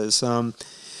courses. Now,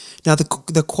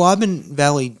 the Quabbin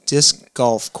Valley Disc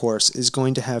Golf Course is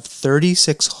going to have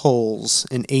 36 holes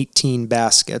and 18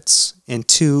 baskets and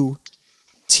 2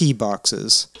 tee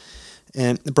boxes.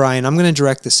 And Brian, I'm going to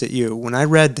direct this at you. When I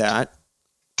read that,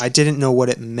 I didn't know what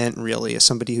it meant really as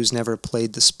somebody who's never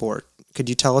played the sport. Could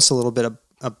you tell us a little bit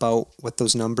about what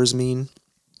those numbers mean?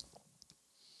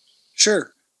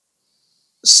 Sure.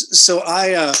 So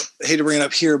I hate to bring it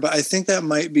up here, but I think that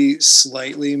might be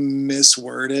slightly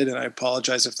misworded, and I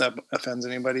apologize if that offends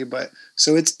anybody. But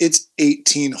so it's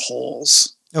 18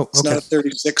 holes. Oh, okay. It's not a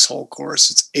 36 hole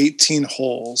course. It's 18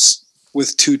 holes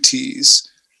with 2 tees.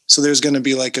 So there's going to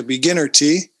be like a beginner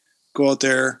tee, go out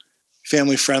there,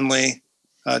 family friendly,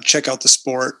 check out the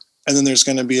sport, and then there's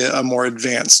going to be a more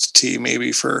advanced tee,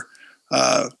 maybe for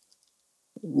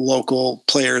local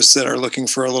players that are looking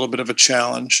for a little bit of a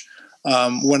challenge.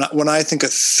 When I think a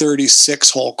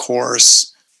 36 hole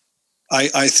course,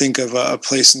 I think of a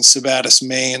place in Sabattis,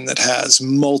 Maine that has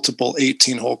multiple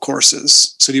 18 hole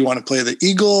courses. So do you want to play the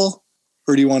Eagle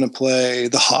or do you want to play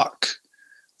the Hawk?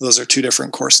 Those are 2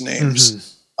 different course names.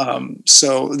 Mm-hmm.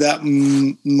 So that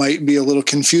might be a little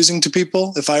confusing to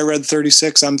people. If I read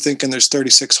 36, I'm thinking there's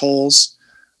 36 holes.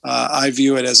 I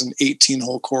view it as an 18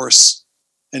 hole course,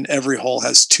 and every hole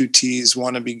has 2 tees,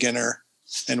 1 a beginner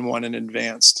and 1 an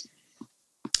advanced.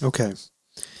 Okay.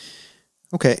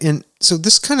 And so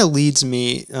this kind of leads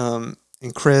me,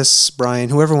 and Chris, Brian,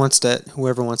 whoever wants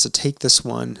to take this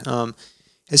one,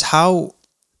 is how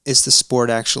is the sport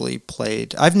actually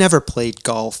played? I've never played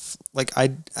golf.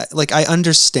 I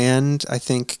understand. I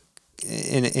think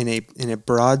in a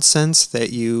broad sense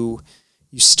that you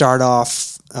start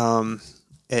off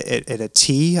at a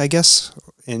tee, I guess,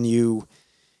 and you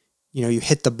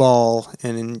hit the ball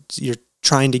and you're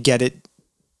trying to get it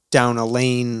down a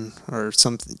lane or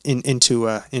something into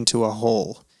a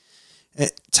hole.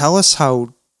 Tell us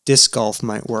how disc golf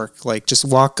might work. Like, just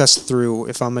walk us through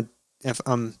if I'm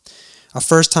a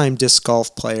first-time disc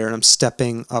golf player and I'm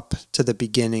stepping up to the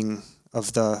beginning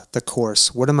of the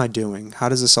course. What am I doing? How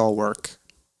does this all work?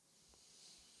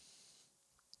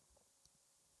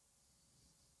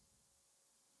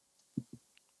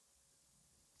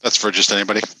 That's for just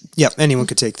anybody? Yep, anyone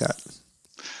could take that.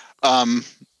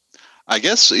 I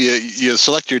guess you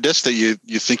select your disc that you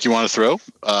think you want to throw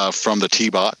from the tee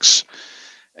box,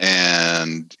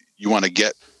 and you want to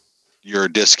get your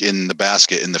disc in the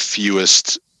basket in the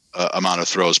fewest amount of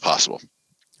throws possible.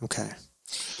 Okay.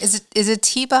 Is a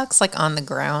tee box like on the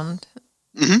ground?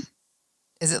 Mm-hmm.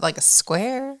 Is it like a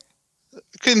square?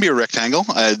 It can be a rectangle.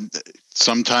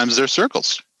 Sometimes they're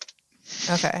circles.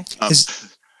 Okay.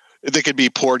 They could be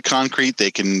poured concrete.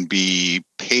 They can be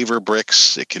paver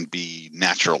bricks. It can be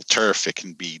natural turf. It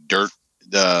can be dirt,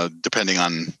 depending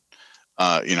on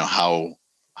how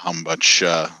much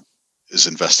is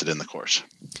invested in the course.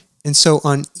 And so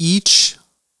on each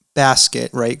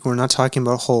basket, right? We're not talking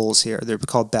about holes here. They're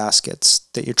called baskets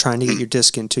that you're trying to get your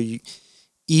disc into.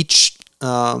 Each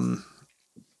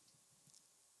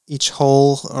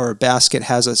hole or basket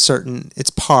has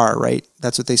it's par, right?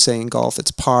 That's what they say in golf.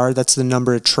 It's par. That's the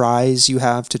number of tries you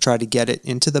have to try to get it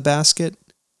into the basket.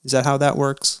 Is that how that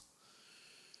works?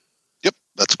 Yep,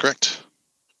 that's correct.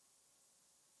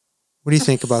 What do you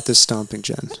think about this stomping,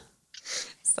 Jen?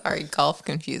 Sorry, golf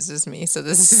confuses me. So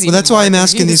this is that's why I'm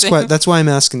asking these. That's why I'm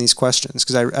asking these questions,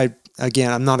 because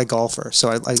I'm not a golfer, so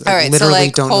I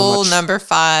literally don't know much. Hole number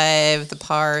 5, the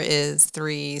par is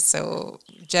 3. So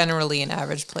generally, an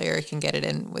average player can get it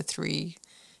in with 3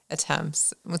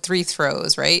 attempts, with 3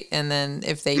 throws, right? And then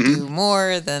if they do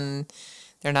more, then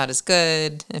they're not as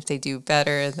good. If they do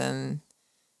better, then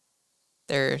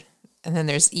they're. And then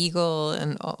there's eagle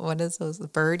and what is those? The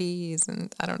birdies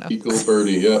and I don't know. Eagle,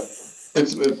 birdie, yeah.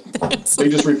 They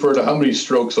just refer to how many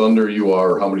strokes under you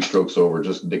are, or how many strokes over,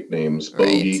 just nicknames.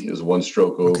 Bogey is 1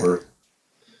 stroke over. Okay.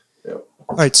 Yeah.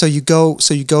 All right, so you go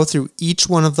through each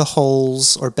one of the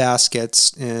holes or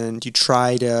baskets and you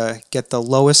try to get the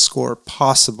lowest score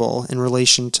possible in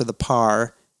relation to the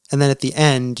par, and then at the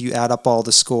end you add up all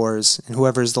the scores and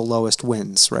whoever's the lowest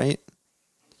wins, right?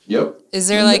 Yep. Is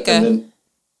there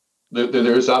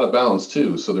there's out of bounds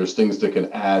too, so there's things that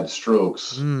can add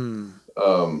strokes.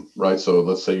 Right, so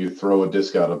let's say you throw a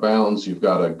disc out of bounds, you've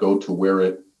got to go to where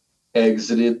it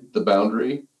exited the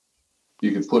boundary.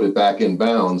 You can put it back in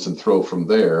bounds and throw from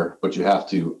there, but you have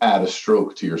to add a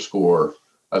stroke to your score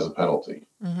as a penalty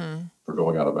for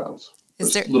going out of bounds.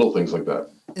 There's little things like that.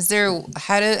 Is there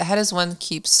how does one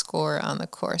keep score on the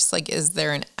course? Like, is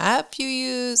there an app you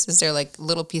use? Is there like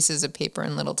little pieces of paper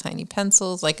and little tiny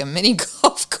pencils, like a mini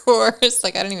golf course?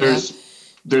 Like, I don't even know.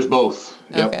 There's both.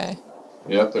 Yep. Okay.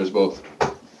 Yep, there's both.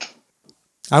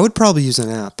 I would probably use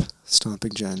an app,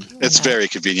 Stomping Jen. It's very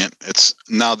convenient. It's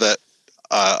now that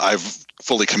I've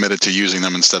fully committed to using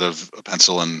them instead of a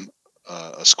pencil and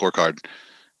a scorecard.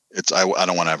 I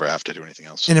don't want to ever have to do anything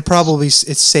else. And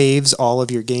it saves all of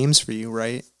your games for you,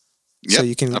 right? Yeah, so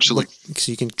you can absolutely.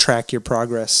 So you can track your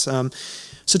progress.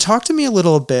 So talk to me a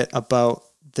little bit about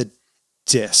the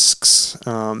discs.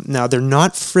 Now they're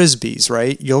not Frisbees,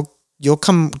 right? You'll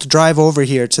come to drive over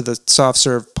here to the Soft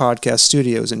Serve Podcast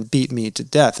studios and beat me to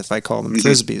death if I call them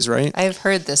Frisbees, right? I've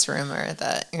heard this rumor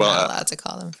that you're not allowed to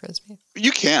call them Frisbees.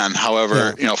 You can,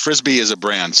 however, Frisbee is a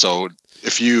brand. So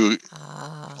if you,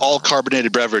 all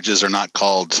carbonated beverages are not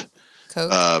called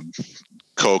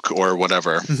Coke or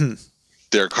whatever. Mm-hmm.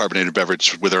 They're a carbonated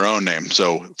beverage with their own name.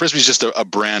 So Frisbee is just a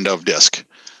brand of disc.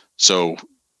 So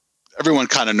everyone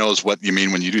kind of knows what you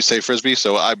mean when you do say Frisbee.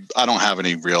 So I don't have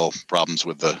any real problems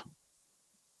with the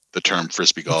term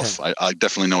Frisbee golf. Okay. I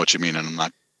definitely know what you mean, and I'm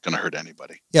not going to hurt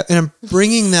anybody. Yeah, and I'm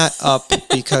bringing that up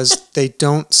because they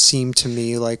don't seem to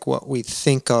me like what we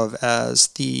think of as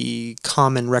the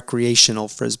common recreational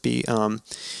Frisbee.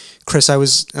 Chris,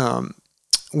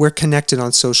 we're connected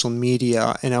on social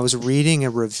media, and I was reading a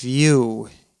review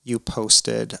you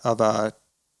posted of a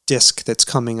disc that's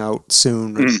coming out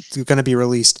soon. It's going to be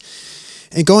released.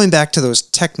 And going back to those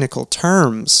technical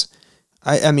terms,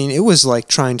 I mean, it was like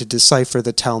trying to decipher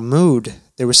the Talmud.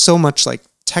 There was so much like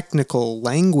technical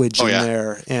language in yeah.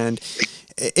 there, and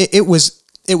it was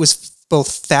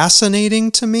both fascinating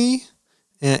to me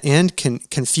and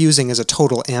confusing as a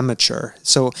total amateur.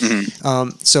 So,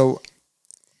 so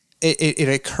it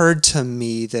occurred to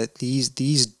me that these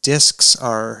discs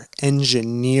are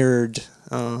engineered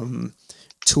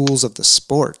tools of the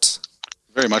sport.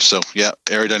 Very much so. Yeah,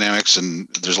 aerodynamics, and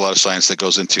there's a lot of science that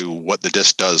goes into what the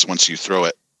disc does once you throw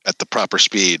it at the proper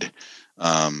speed.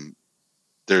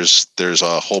 There's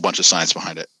a whole bunch of science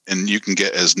behind it, and you can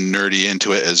get as nerdy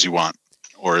into it as you want,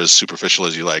 or as superficial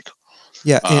as you like.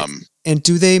 Yeah, and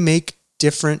do they make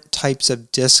different types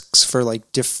of discs for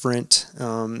like different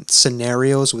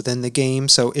scenarios within the game?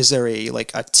 So is there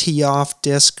a tee-off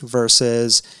disc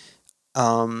versus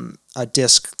a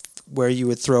disc where you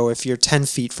would throw if you're 10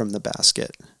 feet from the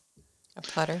basket? A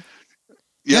putter?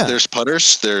 Yeah, there's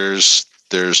putters, there's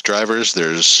drivers,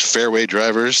 there's fairway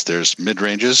drivers, there's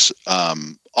mid-ranges.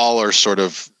 All are sort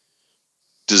of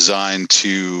designed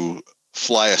to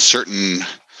fly a certain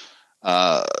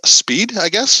speed, I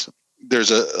guess.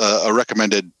 There's a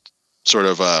recommended sort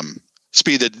of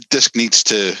speed that the disc needs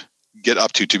to get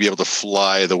up to be able to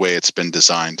fly the way it's been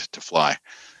designed to fly.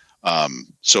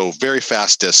 So very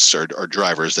fast discs are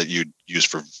drivers that you'd use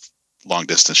for long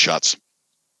distance shots.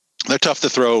 They're tough to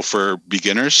throw for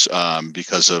beginners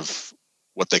because of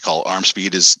what they call arm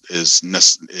speed.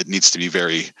 It needs to be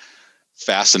very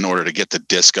fast in order to get the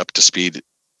disc up to speed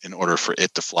in order for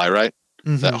it to fly right.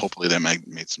 That hopefully that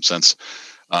made some sense.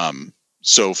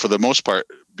 So for the most part,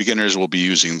 beginners will be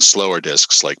using slower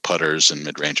discs like putters and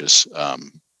mid-ranges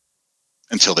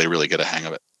until they really get a hang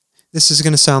of it. This is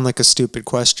going to sound like a stupid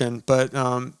question, but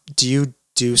do you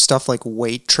do stuff like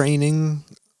weight training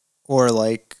or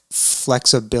like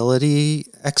flexibility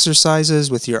exercises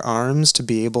with your arms to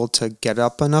be able to get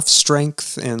up enough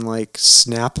strength and like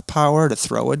snap power to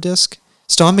throw a disc?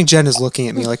 Stomping Jen is looking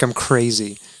at me like I'm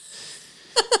crazy.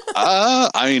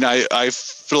 I mean, I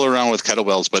fiddle around with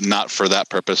kettlebells, but not for that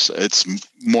purpose. It's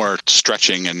more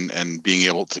stretching and being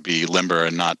able to be limber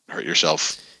and not hurt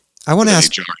yourself. I want to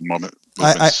ask.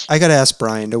 I got to ask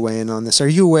Brian to weigh in on this. Are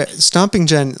you aware? Stomping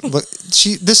Jen, look,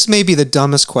 this may be the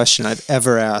dumbest question I've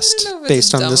ever asked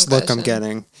based on this look I'm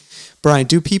getting. Brian,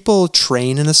 do people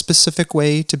train in a specific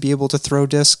way to be able to throw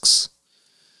discs?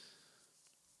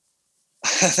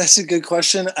 That's a good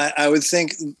question. I would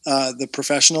think the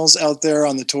professionals out there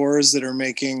on the tours that are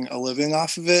making a living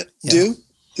off of it do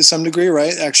to some degree,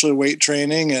 right? Actually weight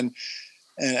training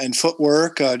and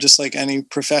footwork, just like any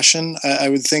profession. I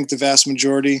would think the vast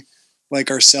majority,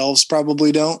 like ourselves,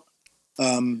 probably don't.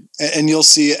 And you'll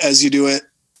see as you do it,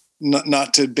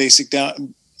 not to basic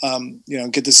down,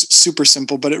 get this super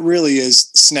simple, but it really is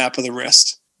snap of the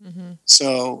wrist. Mm-hmm.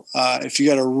 So if you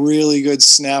got a really good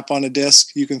snap on a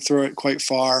disc, you can throw it quite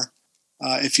far.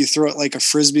 If you throw it like a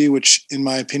Frisbee, which in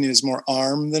my opinion is more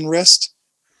arm than wrist,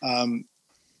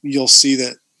 you'll see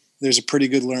that there's a pretty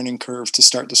good learning curve to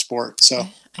start the sport. So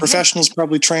professionals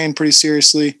probably train pretty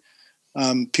seriously.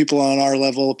 People on our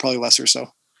level, probably lesser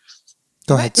so.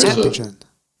 Go ahead, Jen. Go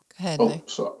ahead, Nick.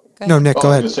 Sorry. No, Nick, go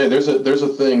ahead. I was going to say, there's a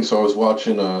thing. So I was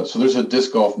watching. So there's a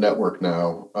disc golf network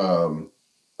now.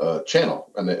 Channel,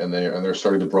 and they're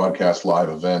starting to broadcast live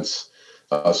events.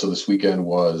 So this weekend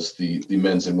was the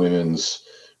men's and women's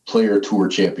player tour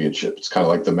championship. It's kind of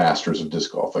like the Masters of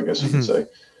disc golf, I guess you could say.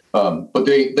 But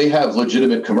they have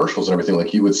legitimate commercials and everything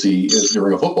like you would see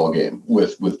during a football game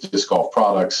with disc golf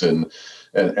products and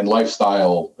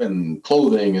lifestyle and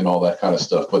clothing and all that kind of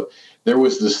stuff. But there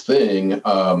was this thing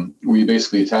where you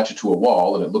basically attach it to a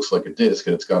wall and it looks like a disc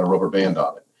and it's got a rubber band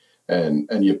on it.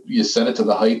 And you set it to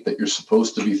the height that you're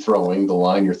supposed to be throwing, the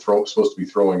line you're supposed to be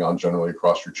throwing on, generally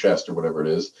across your chest or whatever it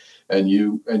is, and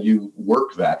you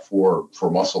work that for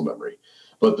muscle memory.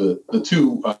 But the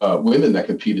two women that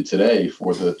competed today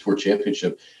for the tour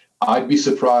championship, I'd be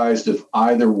surprised if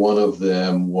either one of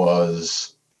them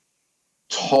was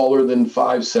taller than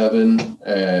 5'7"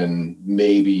 and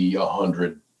maybe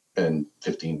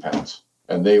 115 pounds,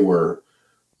 and they were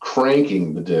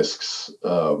cranking the discs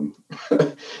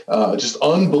just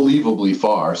unbelievably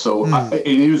far. So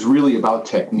it was really about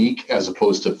technique as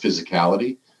opposed to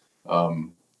physicality.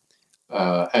 And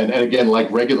again, like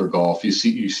regular golf, you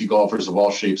see golfers of all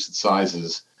shapes and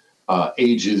sizes,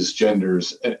 ages,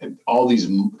 genders, and all these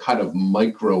kind of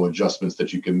micro adjustments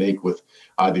that you can make with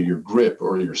either your grip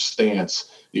or your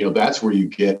stance. That's where you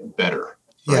get better.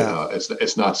 Right? Yeah.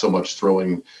 It's not so much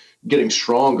getting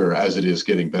stronger as it is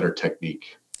getting better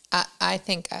technique. I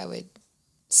think I would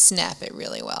snap it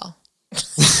really well.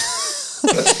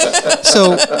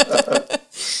 So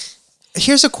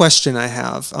here's a question I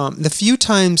have. The few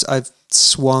times I've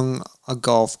swung a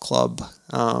golf club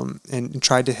and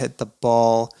tried to hit the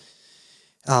ball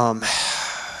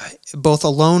both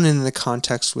alone and in the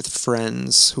context with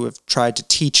friends who have tried to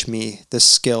teach me this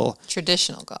skill.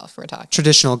 Traditional golf, we're talking.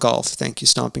 Traditional golf. Thank you,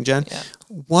 Stomping Jen. Yeah.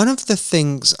 One of the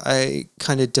things I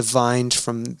kind of divined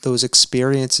from those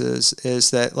experiences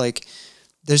is that, like,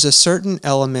 there's a certain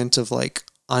element of, like,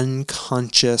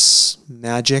 unconscious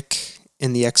magic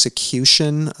in the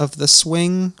execution of the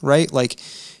swing, right? Like,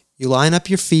 you line up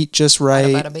your feet just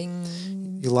right. Bada, bada,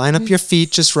 bing. You line up your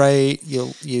feet just right.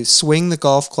 You swing the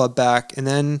golf club back, and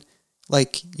then,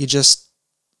 like, you just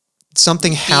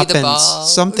something happens.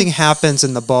 Something happens,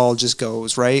 and the ball just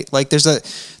goes right. Like, there's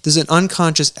an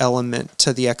unconscious element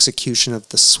to the execution of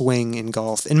the swing in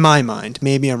golf, in my mind.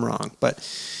 Maybe I'm wrong, but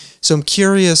so I'm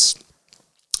curious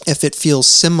if it feels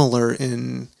similar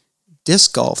in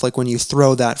disc golf, like when you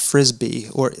throw that frisbee,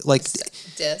 or like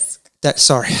disc. That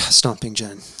sorry, Stomping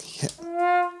Jen.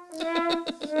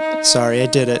 Sorry, I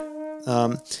did it.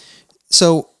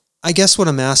 So I guess what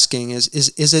I'm asking is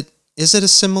it a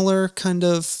similar kind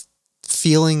of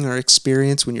feeling or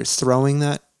experience when you're throwing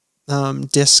that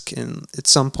disc, and at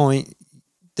some point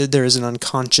there is an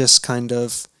unconscious kind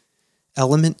of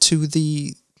element to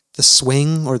the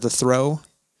swing or the throw?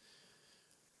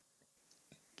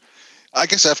 I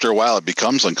guess after a while it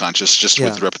becomes unconscious just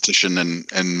with repetition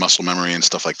and muscle memory and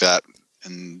stuff like that.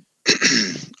 And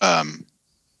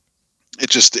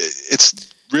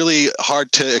it's really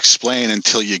hard to explain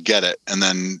until you get it. And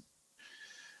then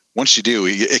once you do,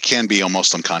 it can be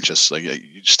almost unconscious. Like,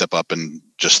 you step up and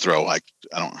just throw. I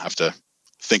don't have to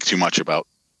think too much about,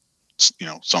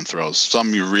 some throws.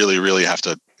 Some you really, really have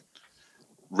to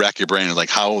rack your brain. Like,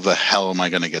 how the hell am I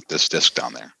going to get this disc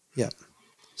down there? Yeah.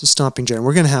 So Stomping Jen,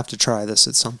 we're going to have to try this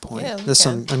at some point. Yeah,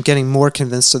 I'm getting more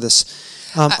convinced of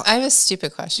this. I have a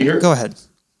stupid question. Go ahead.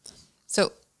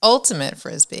 So ultimate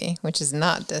frisbee, which is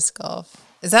not disc golf,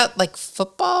 is that like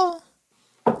football?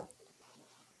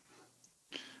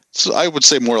 So I would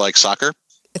say more like soccer.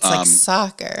 It's like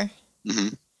soccer. Mm-hmm.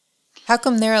 How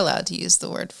come they're allowed to use the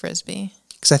word frisbee?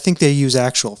 Because I think they use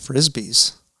actual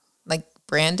frisbees. Like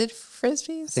branded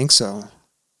frisbees? I think so.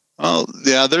 Well,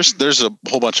 yeah, there's a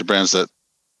whole bunch of brands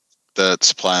that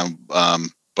supply them,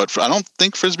 but I don't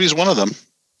think frisbee is one of them.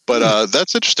 But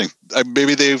that's interesting.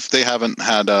 Maybe they haven't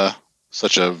had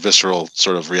such a visceral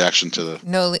sort of reaction to the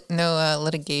no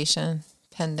litigation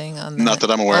pending on the not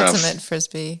that I'm aware ultimate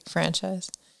frisbee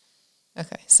franchise.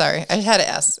 Okay, sorry, I had to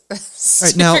ask. All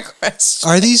right, now, question.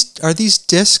 Are these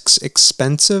discs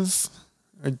expensive,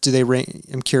 or do they range?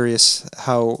 I'm curious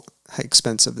how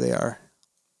expensive they are.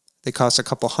 They cost a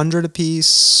couple $100 a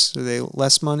piece. Are they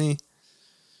less money?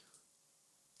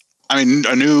 I mean,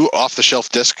 a new off-the-shelf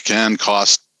disc can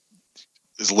cost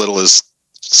as little as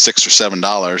 $6 or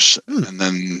 $7, and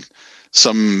then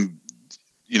some.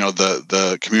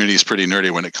 The community is pretty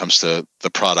nerdy when it comes to the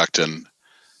product, and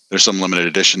there's some limited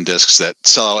edition discs that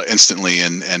sell instantly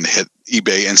and hit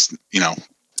eBay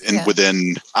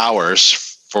within hours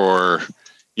for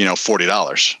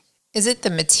 $40. Is it the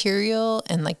material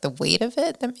and like the weight of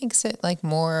it that makes it like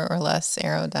more or less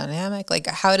aerodynamic? Like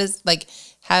how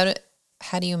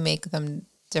do you make them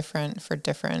different for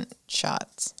different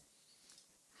shots?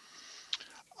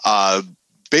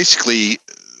 Basically,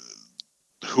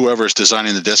 whoever's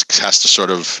designing the disc has to sort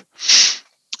of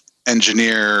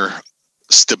engineer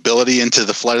stability into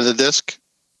the flight of the disc.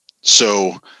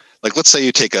 So, like, let's say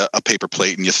you take a paper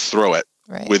plate and you throw it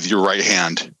with your right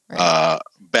hand,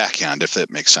 backhand, if that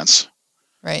makes sense.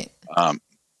 Right.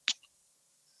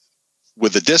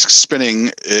 With the disc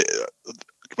spinning,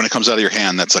 when it comes out of your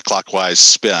hand, that's a clockwise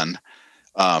spin.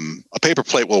 A paper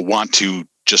plate will want to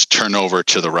just turn over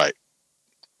to the right,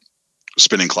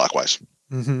 spinning clockwise.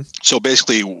 Mm-hmm. So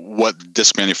basically what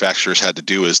disc manufacturers had to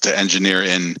do is to engineer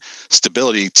in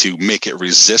stability to make it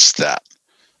resist that.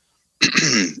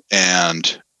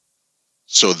 And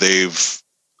so they've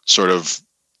sort of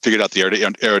figured out the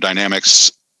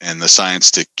aerodynamics and the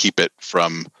science to keep it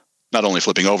from not only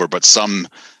flipping over, but some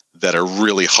that are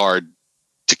really hard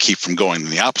to keep from going in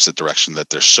the opposite direction, that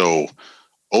they're so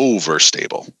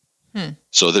overstable.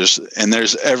 So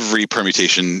there's every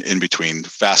permutation in between.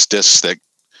 Fast discs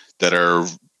that are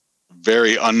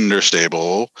very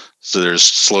understable. So there's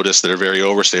slow discs that are very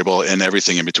overstable, and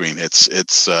everything in between. It's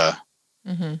kind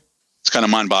of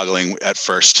mind-boggling at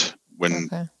first when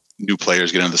new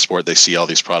players get into the sport. They see all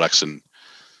these products,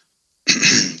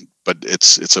 but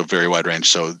it's a very wide range.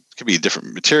 So it could be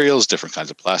different materials, different kinds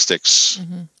of plastics,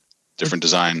 different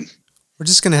design. We're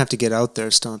just going to have to get out there,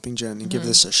 Stomping Jen, and give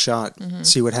this a shot,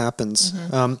 see what happens.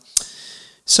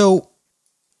 So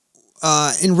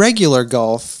in regular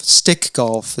golf, stick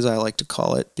golf, as I like to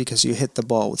call it, because you hit the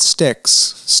ball with sticks,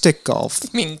 stick golf.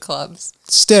 I mean clubs.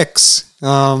 Sticks.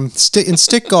 In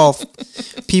stick golf,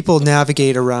 people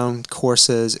navigate around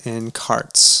courses in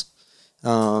carts.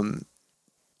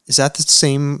 Is that the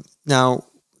same? Now,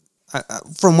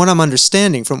 from what I'm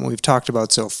understanding, from what we've talked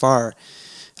about so far,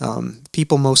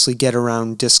 people mostly get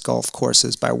around disc golf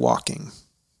courses by walking.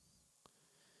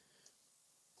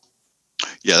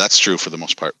 Yeah, that's true for the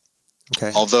most part.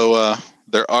 Okay. Although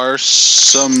there are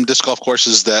some disc golf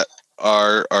courses that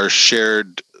are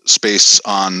shared space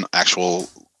on actual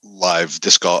live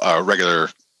disc golf, regular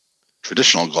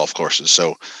traditional golf courses.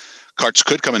 So carts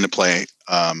could come into play,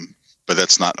 but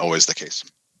that's not always the case.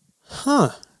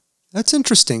 Huh. That's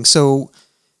interesting. So,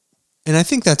 and I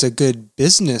think that's a good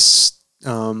business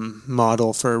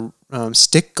model for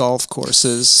stick golf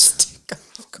courses.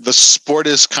 The sport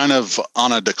is kind of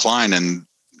on a decline, and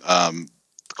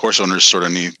course owners sort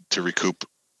of need to recoup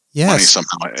money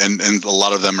somehow. And a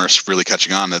lot of them are really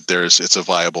catching on that it's a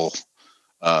viable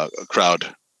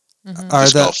crowd.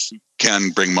 Disc golf can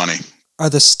bring money. Are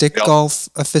the stick golf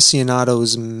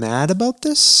aficionados mad about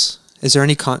this? Is there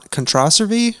any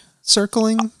controversy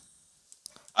circling?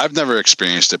 I've never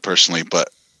experienced it personally, but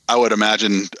I would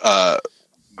imagine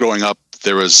growing up,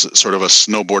 there was sort of a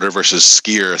snowboarder versus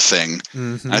skier thing.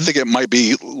 Mm-hmm. I think it might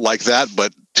be like that,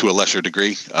 but to a lesser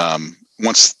degree.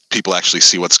 Once people actually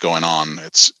see what's going on,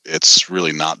 it's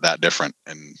really not that different.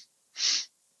 And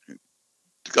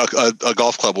a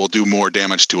golf club will do more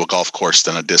damage to a golf course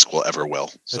than a disc will ever will.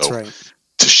 That's so right.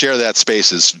 To share that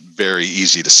space is very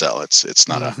easy to sell. It's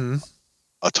not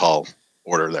a tall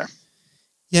order there.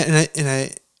 Yeah, and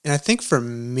I think for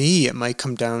me it might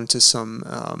come down to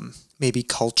some maybe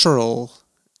cultural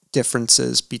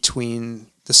differences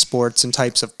between the sports and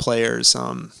types of players.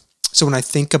 So when I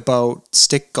think about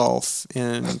stick golf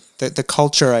and the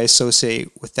culture I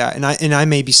associate with that, and I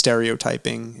may be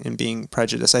stereotyping and being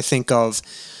prejudiced, I think of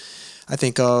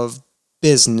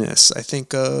business, I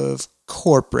think of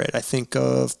corporate, I think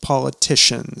of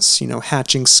politicians,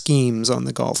 hatching schemes on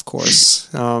the golf course.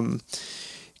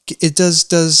 It does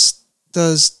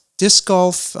disc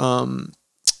golf,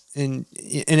 and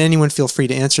anyone feel free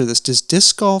to answer this, does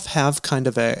disc golf have kind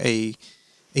of a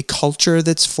culture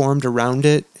that's formed around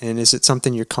it, and is it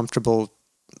something you're comfortable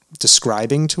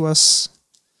describing to us?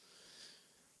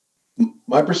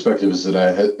 My perspective is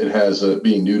that it has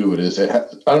being new to it is I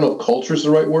don't know if culture is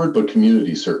the right word, but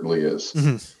community certainly is.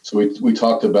 Mm-hmm. So we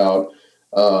talked about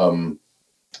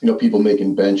people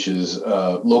making benches,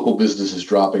 local businesses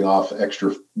dropping off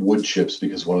extra wood chips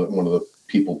because one of the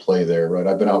people play there. Right,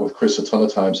 I've been out with Chris a ton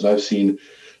of times, and I've seen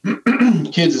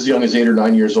kids as young as 8 or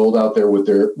 9 years old out there with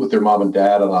their mom and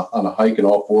dad on a hike, and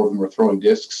all 4 of them are throwing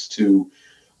discs to.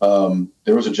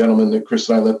 There was a gentleman that Chris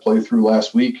and I let play through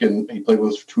last week, and he played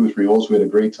with us for 2 or 3 holes. We had a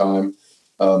great time.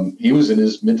 He was in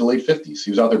his mid to late 50s.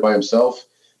 He was out there by himself.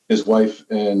 His wife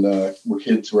and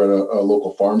kids were at a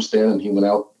local farm stand, and he went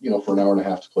out, for an hour and a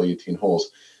half to play 18 holes.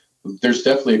 There's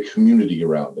definitely a community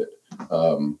around it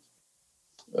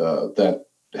that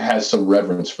has some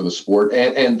reverence for the sport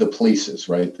and the places,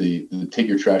 right? The take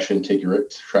your trash in, take your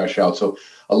trash out. So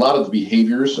a lot of the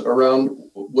behaviors around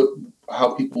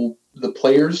how the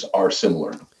players are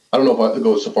similar. I don't know if I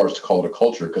go so far as to call it a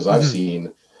culture, because I've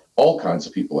seen all kinds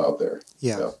of people out there.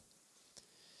 Yeah.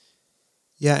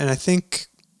 Yeah, and I think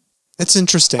it's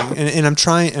interesting. And I'm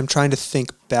trying to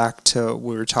think back to what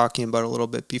we were talking about a little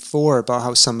bit before about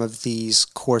how some of these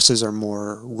courses are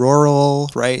more rural,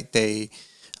 right? They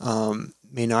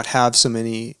may not have so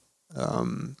many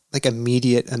like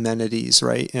immediate amenities,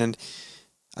 right? And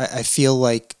I feel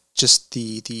like just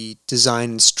the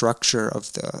design and structure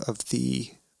of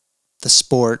the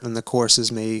sport and the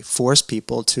courses may force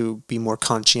people to be more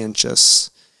conscientious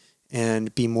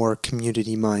and be more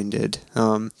community minded,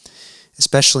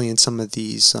 especially in some of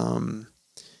these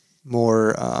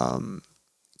more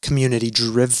community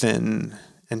driven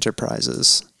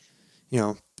enterprises.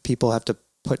 People have to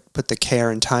put the care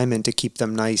and time in to keep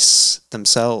them nice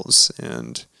themselves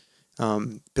and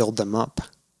build them up.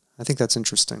 I think that's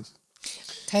interesting.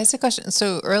 Can I ask a question?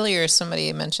 So earlier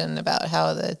somebody mentioned about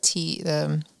how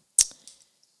the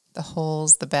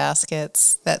holes, the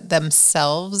baskets that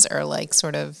themselves are like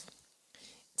sort of,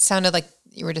 it sounded like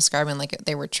you were describing like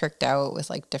they were tricked out with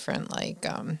like different like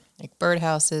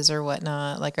birdhouses or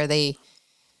whatnot. Like are they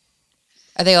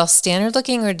all standard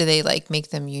looking, or do they like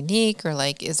make them unique, or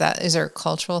like is there a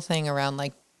cultural thing around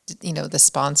like the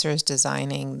sponsors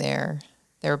designing their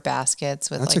baskets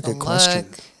with That's like a good look? question.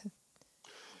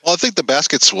 Well, I think the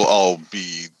baskets will all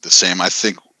be the same. I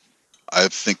think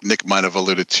Nick might have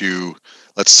alluded to,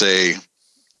 let's say,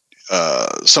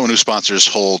 someone who sponsors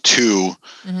hole 2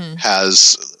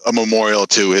 has a memorial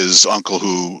to his uncle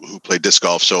who played disc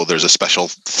golf. So there's a special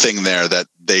thing there that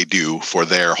they do for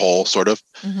their hole, sort of.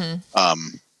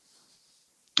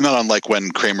 Not unlike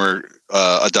when Kramer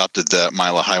adopted the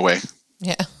Mila Highway.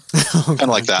 Yeah. Kind of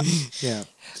like that. Yeah.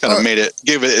 Kind of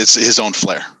gave it his own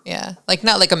flair. Yeah. Like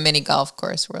not like a mini golf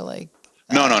course where like.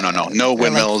 No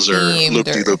windmills or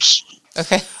loop-de-loops.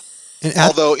 Okay.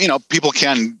 Although, people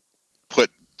can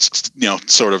put,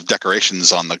 sort of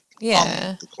decorations on the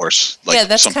course. Like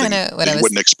that's kind of what I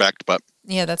wouldn't expect, but.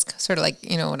 Yeah, that's sort of like,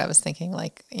 what I was thinking,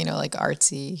 like, like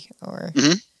artsy or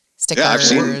stickers I've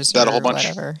seen that a whole bunch.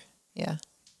 Whatever. Yeah.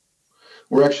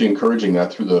 We're actually encouraging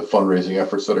that through the fundraising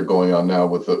efforts that are going on now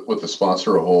with the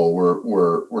sponsor a hole.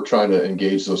 We're trying to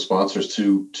engage those sponsors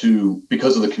to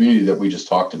because of the community that we just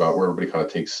talked about, where everybody kind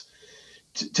of takes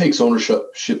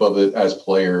ownership of it as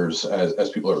players, as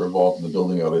people that are involved in the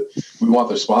building of it. We want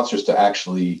the sponsors to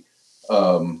actually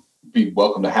be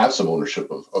welcome to have some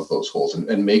ownership of those holes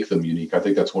and make them unique. I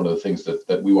think that's one of the things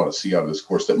that we want to see out of this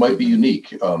course that might be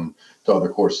unique to other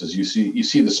courses. You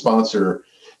see the sponsor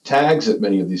tags at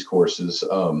many of these courses,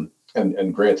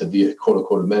 and granted, the quote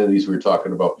unquote amenities we were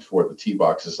talking about before, the tee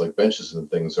boxes like benches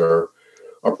and things are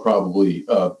probably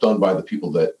done by the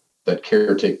people that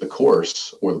caretake the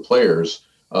course or the players,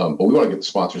 but we want to get the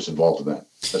sponsors involved in that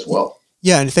as well.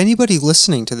 Yeah, and if anybody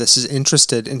listening to this is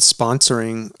interested in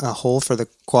sponsoring a hole for the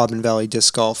Quabbin Valley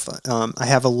Disc Golf, I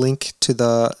have a link to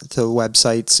the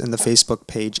websites and the Facebook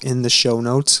page in the show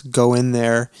notes. Go in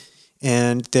there,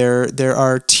 and there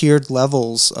are tiered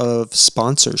levels of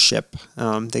sponsorship.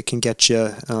 They can get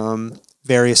you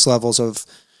various levels of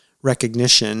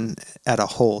recognition at a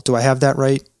hole. Do I have that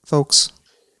right, folks?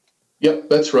 Yep,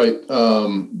 that's right.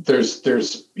 There's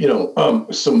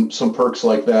some perks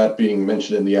like that being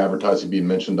mentioned in the advertising, being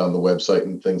mentioned on the website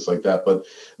and things like that. But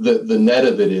the net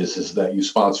of it is that you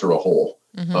sponsor a hole,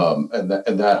 and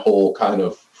that hole kind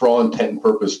of, for all intent and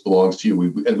purpose, belongs to you.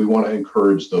 We want to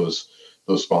encourage those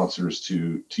sponsors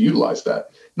to utilize that.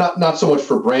 Not so much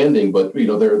for branding, but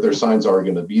their signs are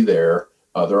going to be there.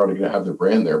 They're already going to have their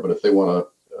brand there. But if they want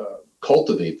to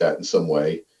cultivate that in some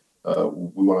way,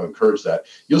 we want to encourage that.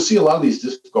 You'll see a lot of these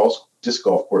disc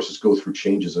golf courses go through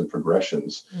changes and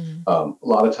progressions. A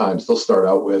lot of times they'll start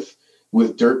out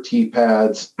with dirt tee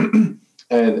pads and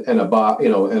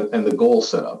the goal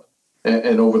set up.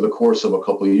 And over the course of a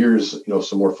couple of years,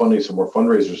 some more funding, some more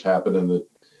fundraisers happen, and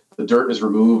the dirt is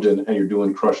removed, and you're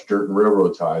doing crushed dirt and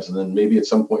railroad ties. And then maybe at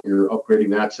some point you're upgrading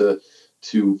that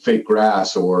to fake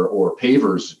grass or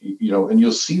pavers, and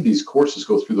you'll see these courses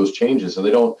go through those changes, and they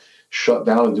don't shut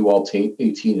down and do all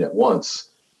 18 at once.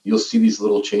 You'll see these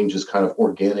little changes kind of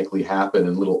organically happen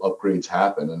and little upgrades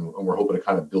happen. And we're hoping to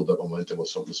kind of build up momentum with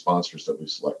some of the sponsors that we've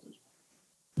selected.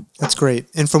 That's great.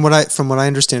 And from what I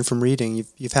understand from reading,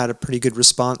 you've had a pretty good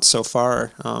response so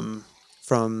far.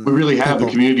 We really have.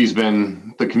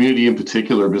 The community in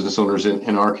particular, business owners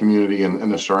in our community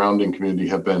and the surrounding community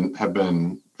have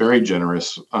been very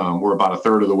generous. We're about a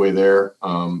third of the way there,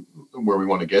 where we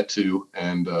want to get to.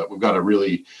 And we've got a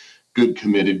really good,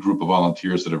 committed group of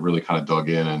volunteers that have really kind of dug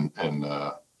in and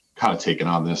kind of taken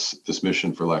on this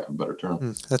mission, for lack of a better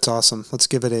term. That's awesome. Let's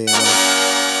give it a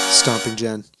stomping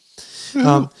Jen.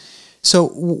 So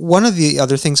one of the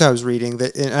other things I was reading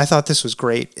and I thought this was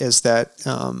great, is that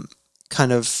from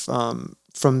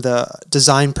the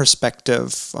design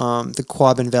perspective, the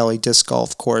Quabbin Valley Disc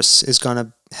Golf Course is going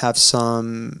to have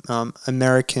some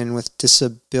American with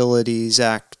Disabilities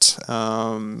Act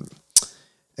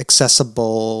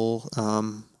accessible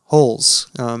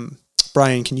holes.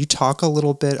 Brian, can you talk a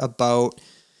little bit about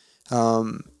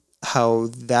how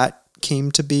that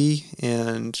came to be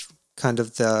and kind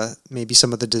of maybe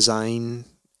some of the design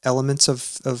elements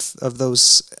of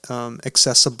those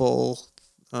accessible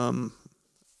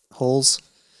holes?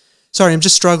 Sorry, I'm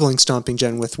just struggling, Stomping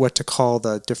Jen, with what to call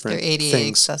the different They're ADA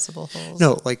things. accessible holes.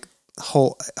 No, like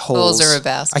holes. Holes or a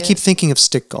basket. I keep thinking of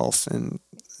stick golf, and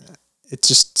it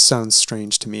just sounds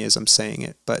strange to me as I'm saying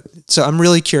it. But so I'm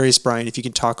really curious, Brian, if you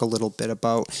can talk a little bit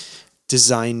about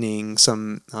designing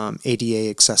some ADA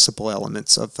accessible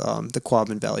elements of the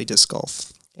Quabbin Valley Disc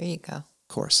Golf. There you go.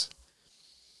 Course.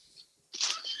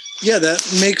 Yeah,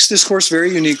 that makes this course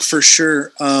very unique for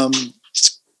sure.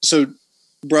 So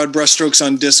broad brushstrokes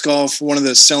on disc golf. One of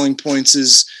the selling points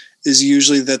is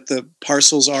usually that the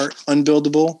parcels are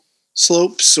unbuildable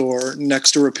slopes or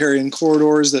next to riparian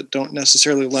corridors that don't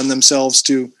necessarily lend themselves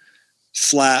to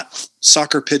flat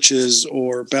soccer pitches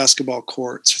or basketball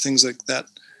courts or things like that.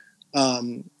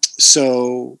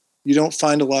 So you don't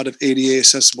find a lot of ADA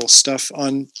accessible stuff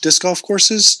on disc golf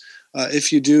courses.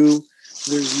 If you do,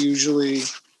 there's usually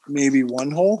maybe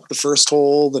one hole, the first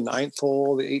hole, the 9th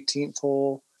hole, the 18th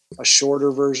hole, a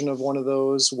shorter version of one of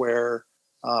those where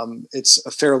it's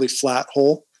a fairly flat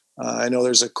hole. I know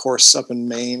there's a course up in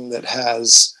Maine that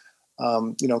has,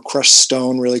 crushed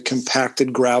stone, really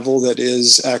compacted gravel that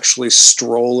is actually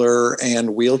stroller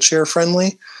and wheelchair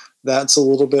friendly. That's a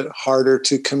little bit harder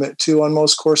to commit to on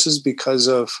most courses because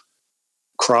of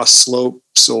cross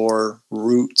slopes or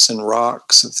roots and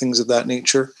rocks and things of that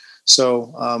nature.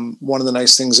 So one of the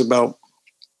nice things about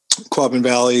Quabbin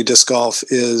Valley disc golf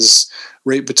is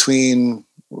right between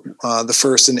the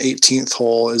first and 18th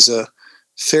hole is a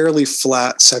fairly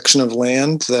flat section of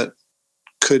land that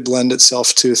could lend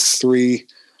itself to 3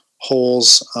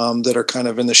 holes that are kind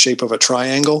of in the shape of a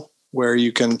triangle, where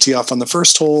you can tee off on the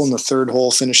first hole and the third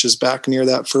hole finishes back near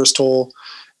that first hole.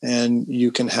 And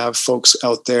you can have folks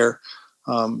out there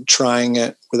trying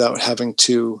it without having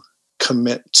to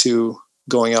commit to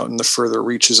going out in the further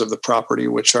reaches of the property,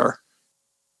 which are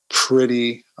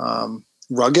pretty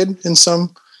rugged in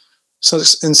some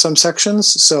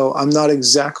sections. So I'm not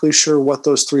exactly sure what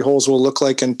those 3 holes will look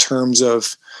like in terms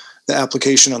of the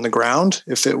application on the ground.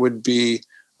 If it would be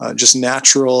just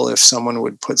natural, if someone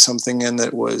would put something in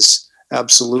that was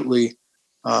absolutely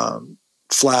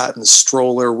flat and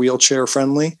stroller wheelchair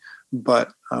friendly.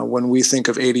 But when we think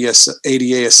of ADA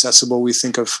accessible, we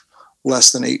think of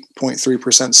less than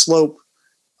 8.3% slope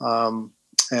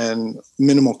and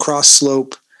minimal cross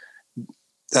slope.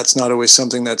 That's not always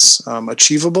something that's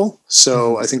achievable.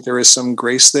 So I think there is some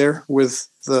grace there with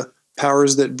the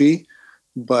powers that be,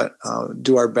 but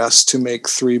do our best to make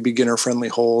 3 beginner-friendly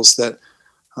holes that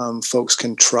folks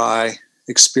can try,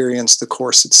 experience the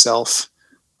course itself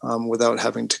without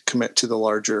having to commit to the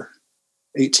larger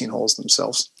 18 holes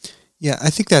themselves. Yeah, I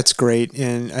think that's great.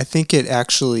 And I think it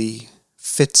actually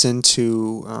fits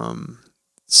into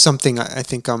something I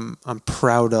think I'm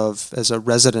proud of as a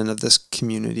resident of this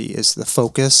community is the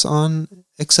focus on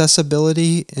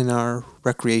accessibility in our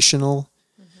recreational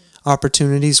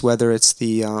opportunities, whether it's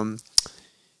the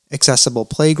accessible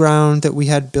playground that we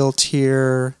had built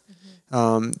here,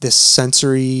 this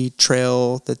sensory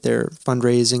trail that they're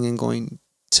fundraising and going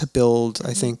to build,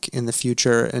 I think, in the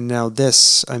future. And now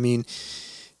this, I mean,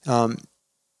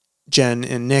 Jen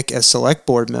and Nick as select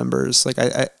board members, like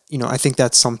I think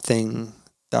that's something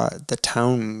that the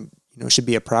town, should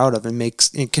be proud of, and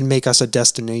it can make us a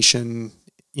destination,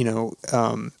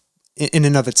 in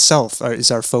and of itself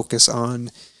is our focus on,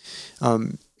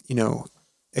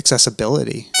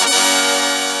 accessibility.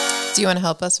 Do you want to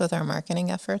help us with our marketing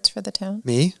efforts for the town?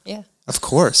 Me? Yeah. Of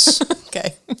course.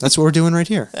 Okay. That's what we're doing right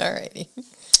here. All righty.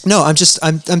 No, I'm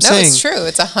saying. No, it's true.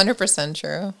 It's 100%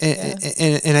 true.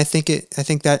 And I think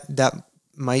that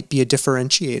might be a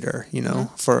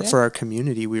differentiator, for our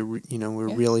community. We're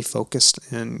really focused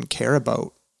and care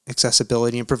about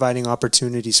accessibility and providing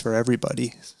opportunities for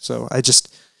everybody. So I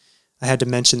had to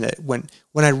mention that when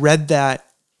I read that,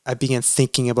 I began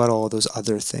thinking about all of those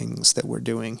other things that we're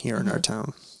doing here in our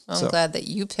town. Well, I'm glad that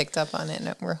you picked up on it,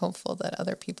 and we're hopeful that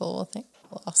other people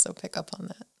will also pick up on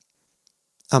that.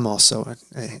 I'm also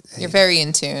you're very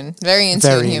in tune, human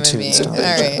being. All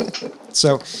right.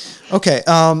 So, okay.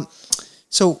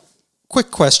 So quick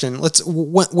question.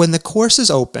 When the course is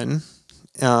open,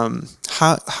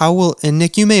 how will, and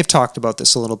Nick, you may have talked about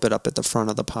this a little bit up at the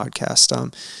front of the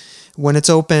podcast. When it's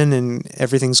open and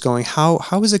everything's going,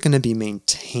 how is it going to be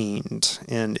maintained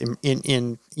and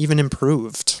even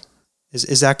improved?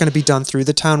 Is that going to be done through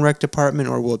the town rec department,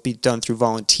 or will it be done through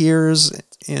volunteers?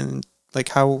 And like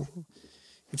how,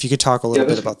 if you could talk a little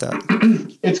bit about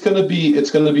that. It's going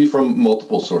to be from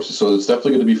multiple sources. So it's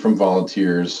definitely going to be from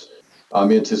volunteers.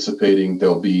 I'm anticipating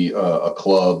there'll be a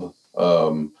club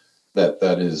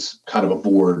that is kind of a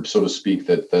board, so to speak,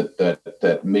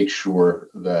 that makes sure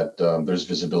that there's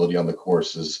visibility on the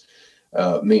courses,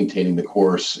 maintaining the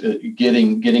course,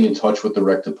 getting in touch with the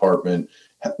rec department,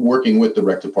 working with the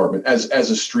rec department as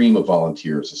a stream of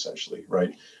volunteers, essentially,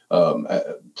 right?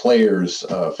 Players,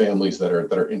 families that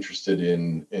are interested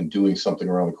in doing something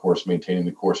around the course, maintaining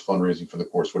the course, fundraising for the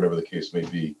course, whatever the case may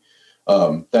be.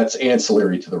 That's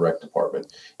ancillary to the rec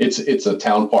department. It's a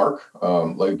town park,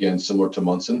 again, similar to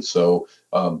Munson. So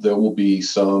there will be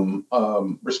some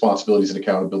responsibilities and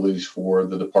accountabilities for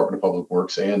the Department of Public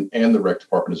Works and the rec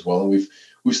department as well. And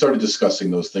we've started discussing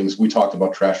those things. We talked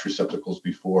about trash receptacles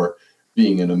before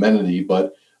being an amenity,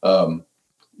 but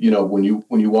when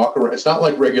you walk around, it's not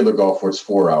like regular golf where it's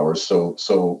 4 hours.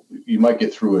 So you might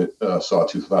get through it,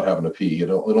 Sawtooth, without having to pee. It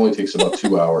only takes about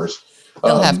 2 hours.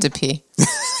 You'll have to pee.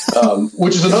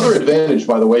 Which is another advantage,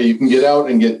 by the way. You can get out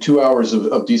and get 2 hours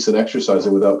of decent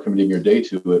exercising without committing your day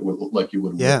to it, like you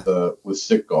would with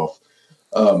stick golf.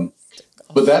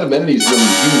 But that amenity is really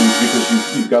huge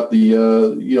because you've got the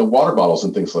water bottles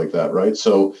and things like that, right?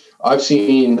 So I've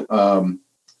seen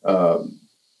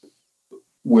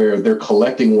where they're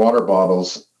collecting water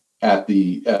bottles at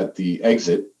the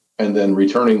exit and then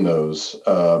returning those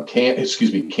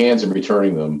cans and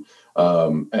returning them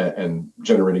and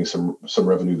generating some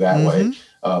revenue that way.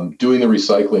 Doing the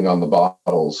recycling on the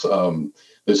bottles.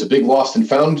 There's a big lost and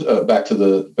found back to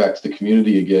the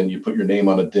community again. You put your name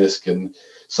on a disc, and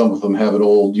some of them have an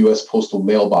old U.S. postal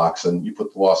mailbox, and you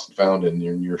put the lost and found in,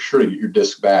 and you're sure to get your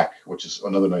disc back, which is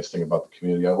another nice thing about the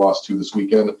community. I lost 2 this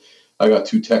weekend. I got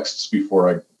 2 texts before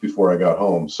I got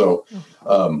home. So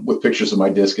with pictures of my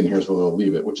disc, and here's where they'll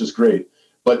leave it, which is great.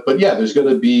 But yeah, there's going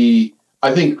to be,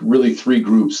 I think, really 3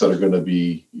 groups that are going to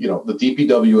be, the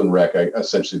DPW and rec,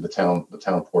 essentially the town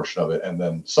portion of it, and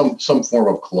then some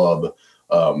form of club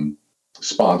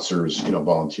sponsors,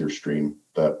 volunteer stream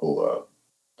that will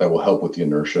help with the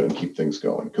inertia and keep things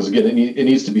going. Because again, it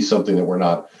needs to be something that we're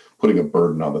not putting a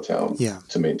burden on the town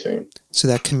to maintain. So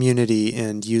that community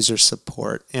and user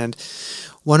support. And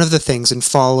one of the things in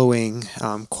following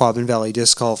Quabbin Valley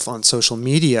Disc Golf on social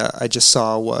media, I just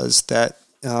saw was that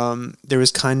there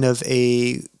was kind of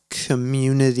a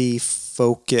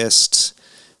community-focused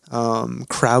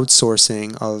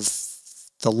crowdsourcing of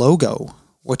the logo,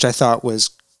 which I thought was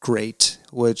great,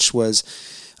 which was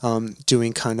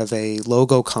doing kind of a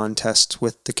logo contest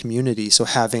with the community. So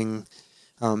having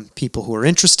people who are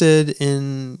interested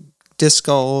in disc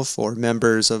golf or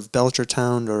members of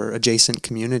Belchertown or adjacent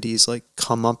communities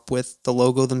come up with the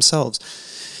logo themselves.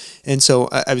 And so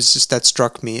that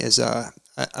struck me as a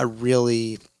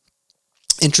really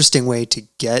interesting way to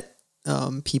get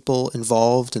people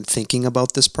involved and thinking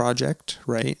about this project,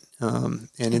 right? And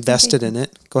invested in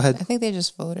it. Go ahead. I think they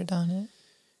just voted on it.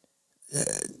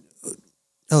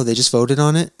 They just voted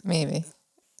on it? Maybe.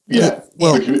 Yeah.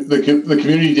 Well, the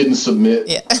community didn't submit.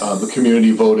 Yeah. The community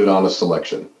voted on a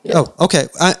selection. Yeah. Oh, okay.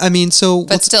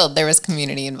 But still, there was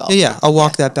community involved. Yeah. I'll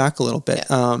walk that back a little bit.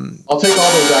 Yeah. I'll take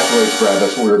all those accolades, Brad.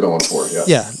 That's what we were going for. Yeah.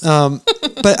 Yeah.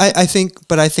 But I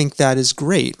think that is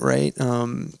great, right?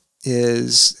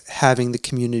 Is having the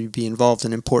community be involved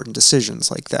in important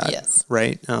decisions like that. Yes.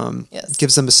 Right. Yes. It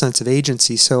gives them a sense of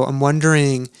agency. So I'm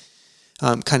wondering,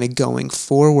 kind of going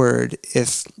forward,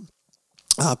 if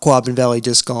Quabbin Valley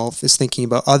Disc Golf is thinking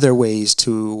about other ways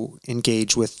to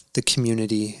engage with the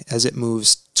community as it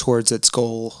moves towards its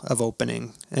goal of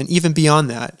opening. And even beyond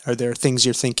that, are there things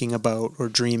you're thinking about or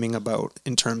dreaming about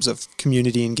in terms of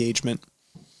community engagement?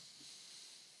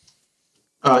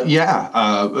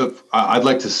 I'd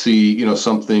like to see,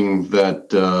 something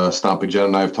that Stomping Jen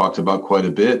and I have talked about quite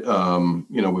a bit.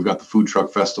 We've got the food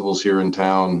truck festivals here in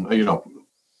town,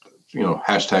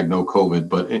 hashtag no COVID,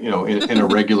 but in a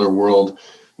regular world,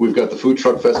 we've got the food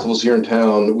truck festivals here in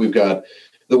town. We've got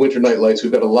the winter night lights.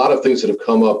 We've got a lot of things that have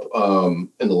come up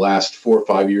in the last 4 or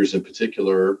 5 years in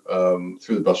particular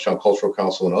through the Belchertown Cultural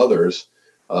Council and others.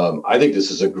 I think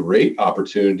this is a great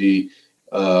opportunity.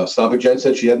 Stomping Jen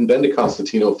said she hadn't been to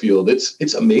Constantino Field.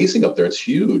 It's amazing up there. It's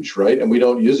huge, right? And we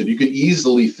don't use it. You could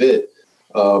easily fit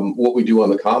what we do on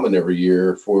the Common every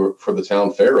year for the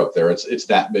town fair up there. It's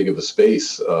that big of a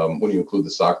space when you include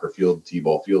the soccer field, the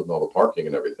t-ball field, and all the parking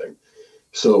and everything.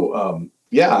 So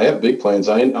I have big plans.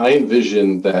 I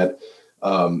envision that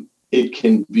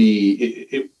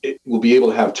it will be able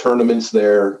to have tournaments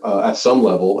there at some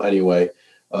level anyway,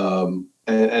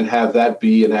 and have that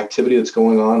be an activity that's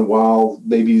going on while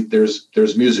maybe there's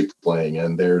music playing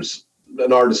and there's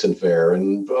an artisan fair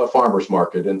and a farmer's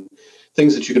market and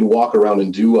things that you can walk around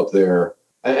and do up there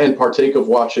and partake of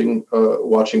watching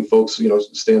folks,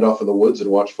 stand off in the woods and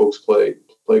watch folks play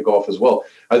golf as well.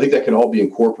 I think that can all be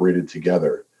incorporated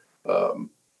together.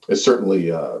 It's certainly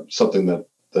something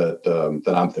that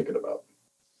I'm thinking about.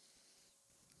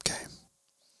 Okay.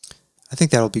 I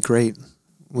think that'll be great.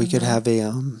 We could have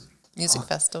a music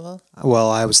festival. Well,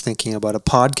 I was thinking about a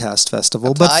podcast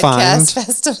festival, Podcast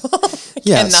festival?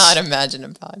 Yes. Cannot imagine a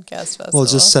podcast festival. We'll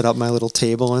just set up my little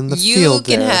table in the field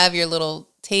there. You can have your little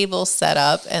table set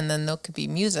up, and then there could be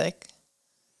music.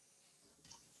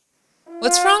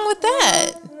 What's wrong with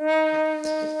that?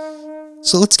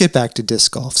 So let's get back to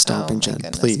disc golf, Stomping Jen,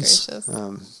 please.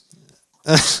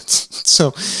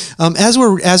 So, as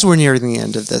we're nearing the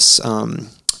end of this,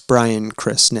 Brian,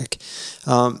 Chris, Nick,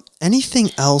 anything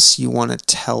else you want to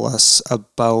tell us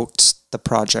about the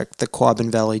project, the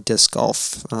Quabbin Valley Disc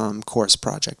Golf course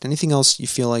project? Anything else you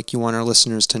feel like you want our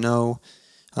listeners to know?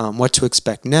 What to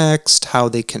expect next, how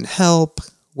they can help,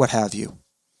 what have you?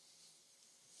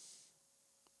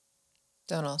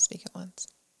 Don't all speak at once.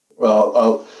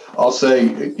 Well, I'll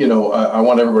say, I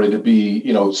want everybody to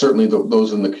be, certainly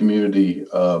those in the community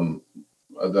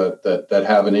that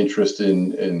have an interest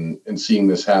in seeing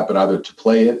this happen, either to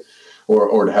play it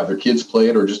or to have their kids play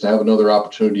it, or just to have another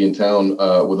opportunity in town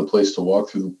with a place to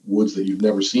walk through the woods that you've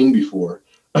never seen before,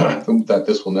 that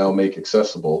this will now make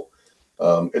accessible.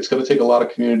 It's going to take a lot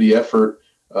of community effort.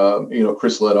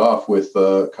 Chris led off with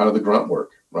kind of the grunt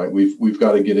work, right? We've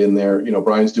got to get in there.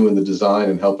 Brian's doing the design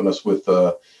and helping us with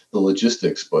the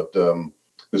logistics, but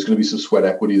there's going to be some sweat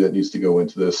equity that needs to go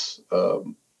into this.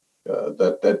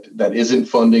 That isn't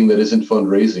funding, that isn't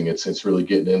fundraising. It's really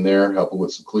getting in there, helping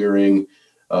with some clearing,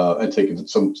 and taking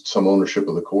some ownership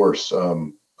of the course.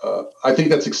 I think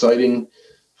that's exciting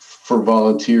for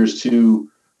volunteers to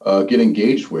get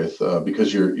engaged with,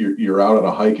 because you're out on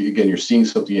a hike. Again, you're seeing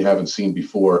something you haven't seen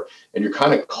before, and you're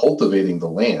kind of cultivating the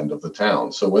land of the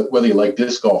town. So whether you like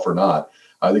disc golf or not,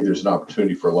 I think there's an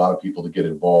opportunity for a lot of people to get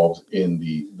involved in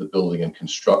the building and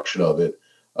construction of it,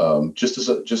 just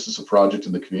as a project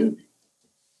in the community.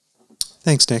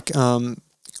 Thanks, Nick.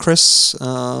 Chris,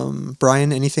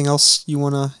 Brian, anything else you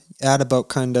want to add about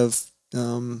kind of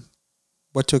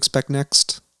what to expect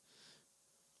next?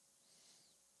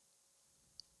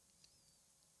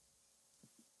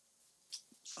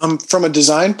 From a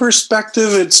design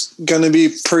perspective, it's going to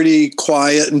be pretty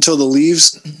quiet until the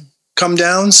leaves come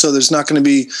down. So there's not going to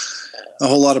be a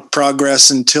whole lot of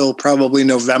progress until probably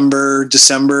November,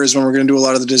 December is when we're going to do a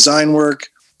lot of the design work.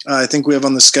 I think we have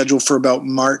on the schedule for about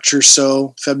March or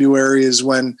so. February is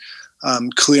when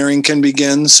clearing can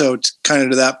begin. So kind of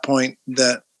to that point,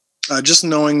 that just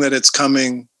knowing that it's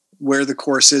coming, where the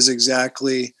course is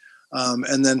exactly,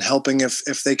 and then helping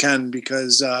if they can,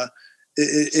 because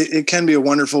it can be a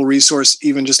wonderful resource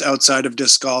even just outside of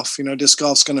disc golf. Disc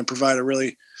golf's going to provide a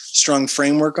really strong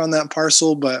framework on that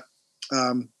parcel, but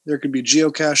there could be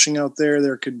geocaching out there.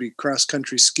 There could be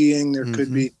cross-country skiing. There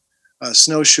could be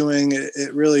snowshoeing.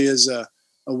 It really is a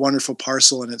wonderful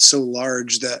parcel, and it's so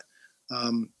large that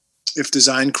if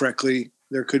designed correctly,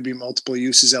 there could be multiple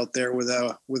uses out there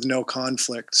with no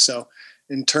conflict. So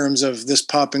in terms of this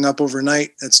popping up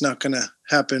overnight, it's not going to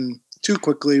happen too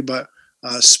quickly, but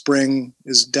spring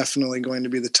is definitely going to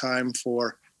be the time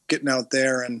for getting out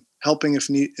there and helping if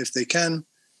they can,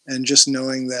 and just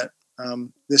knowing that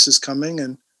this is coming,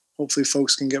 and hopefully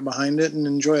folks can get behind it and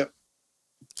enjoy it.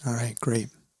 All right, great.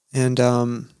 And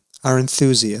our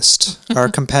enthusiast, our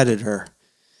competitor,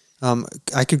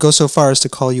 I could go so far as to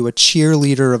call you a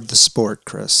cheerleader of the sport,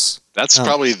 Chris. That's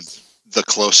probably the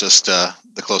closest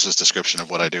description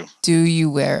of what I do. Do you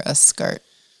wear a skirt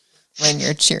when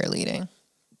you're cheerleading?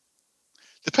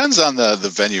 Depends on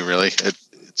the venue, really.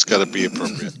 It's got to be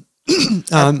appropriate.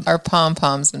 Are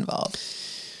pom-poms involved?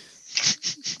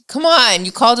 Come on,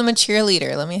 you called him a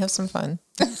cheerleader. Let me have some fun.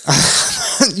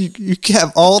 You can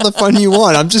have all the fun you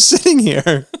want. I'm just sitting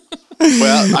here.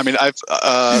 Well, I mean, I've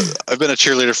been a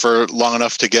cheerleader for long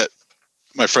enough to get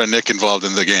my friend Nick involved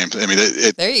in the game. I mean,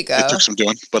 there you go. It took some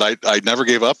doing, but I never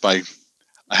gave up. I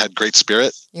had great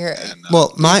spirit.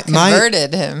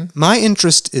 Converted him. My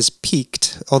interest is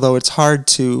piqued, although it's hard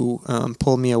to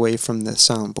pull me away from the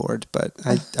soundboard. But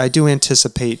I do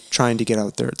anticipate trying to get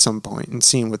out there at some point and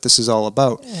seeing what this is all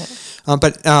about. Yeah.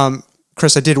 But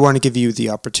Chris, I did want to give you the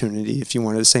opportunity if you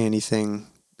wanted to say anything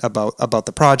about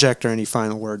the project or any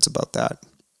final words about that.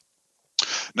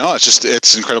 No,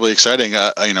 it's incredibly exciting.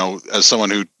 As someone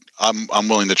who I'm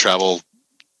willing to travel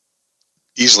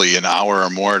easily an hour or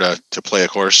more to play a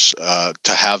course,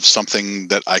 to have something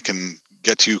that I can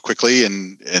get to quickly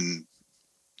and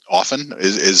often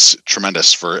is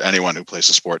tremendous for anyone who plays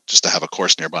the sport, just to have a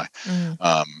course nearby.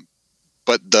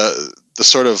 But the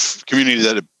sort of community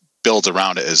that it builds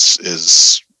around it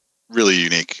is really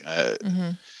unique.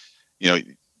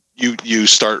 You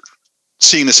start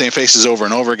seeing the same faces over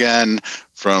and over again,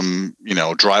 from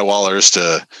drywallers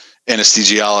to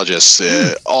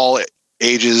anesthesiologists, all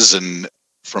ages and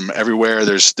from everywhere.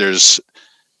 It's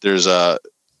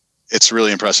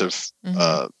really impressive.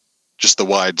 Just the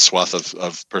wide swath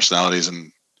of personalities,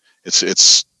 and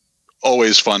it's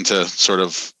always fun to sort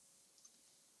of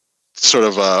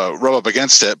rub up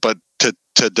against it, but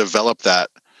to develop that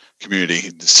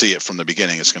community, to see it from the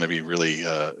beginning, is going to be really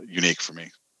unique for me.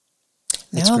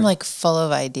 Now I'm like full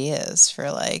of ideas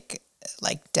for like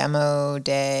demo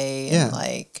day and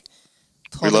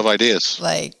we love ideas.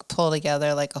 Like pull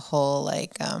together like a whole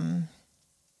to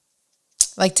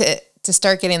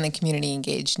start getting the community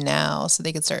engaged now, so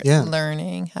they could start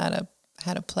learning how to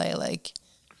play.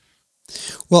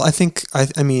 Well, I think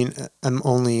I mean I'm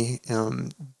only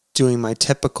doing my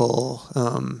typical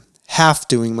half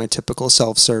doing my typical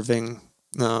self-serving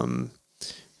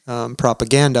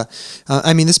propaganda.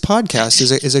 I mean, this podcast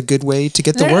is a good way to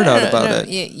get the word out about it.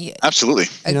 Yeah. Absolutely.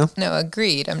 No,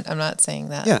 agreed. I'm not saying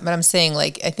that. Yeah. But I'm saying,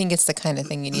 like, I think it's the kind of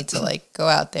thing you need to, like, go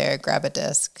out there, grab a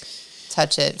disc,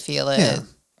 touch it, feel it,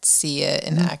 see it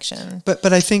in action.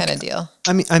 But I think kind of deal.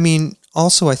 I mean,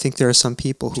 also I think there are some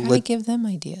people who Try to give them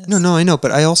ideas. No, I know,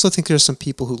 but I also think there's some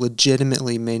people who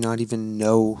legitimately may not even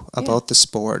know about the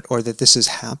sport or that this is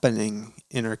happening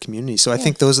in our community. So I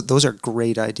think those are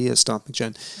great ideas, Stomping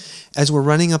Jen. As we're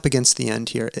running up against the end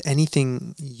here,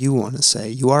 anything you want to say?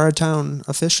 You are a town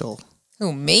official.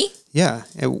 Who, me? Yeah.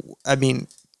 I mean,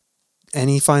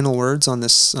 any final words on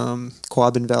this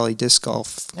Quabbin Valley disc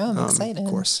golf I'm excited.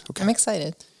 course? Okay. I'm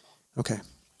excited. Okay,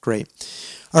 great.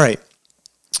 All right.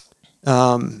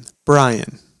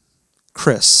 Brian,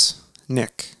 Chris,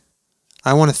 Nick,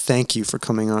 I want to thank you for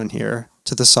coming on here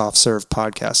to the Soft Serve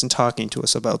podcast and talking to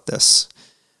us about this.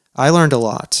 I learned a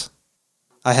lot.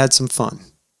 I had some fun.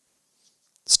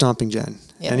 Stomping Jen,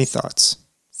 any thoughts?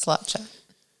 Slot shot.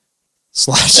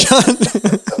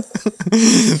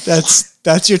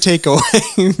 That's your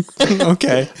takeaway.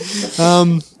 Okay.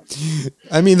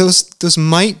 I mean, those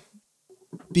might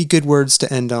be good words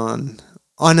to end on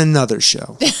another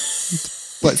show.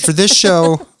 But for this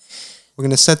show, we're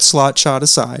going to set slot shot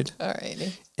aside. All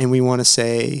righty. And we want to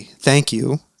say thank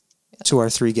you to our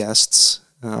three guests.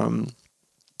 I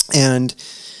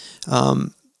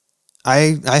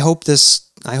hope this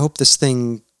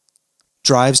thing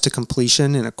drives to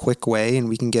completion in a quick way and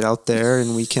we can get out there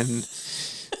and we can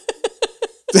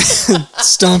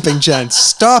Stomping Jen,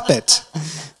 stop it.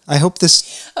 I hope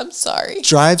this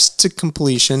drives to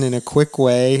completion in a quick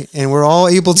way and we're all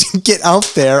able to get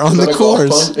out there on the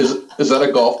course. Is that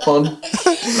a golf pun?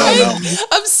 No.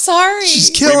 I'm sorry. She's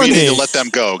killing me. We need to let them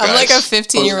go, guys. I'm like a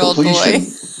 15-year-old boy.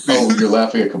 Oh, you're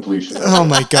laughing at completion. Oh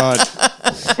my God.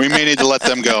 We may need to let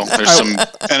them go. There's some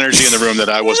energy in the room that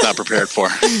I was not prepared for.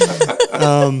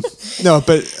 Thanks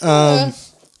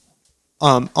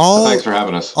for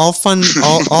having us. All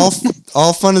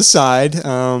fun aside.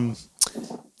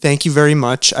 Thank you very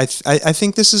much. I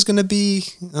think this is going to be.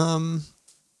 I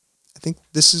think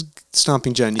this is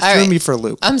Stomping Jen. You threw me for a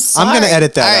loop. I'm sorry. I'm going to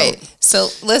edit that out. All right. So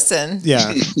listen.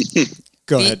 Yeah.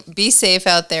 Go ahead. Be safe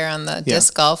out there on the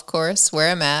disc golf course.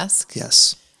 Wear a mask.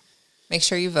 Yes. Make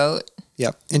sure you vote.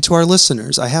 Yep. And to our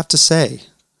listeners, I have to say,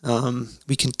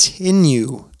 we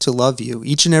continue to love you,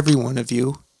 each and every one of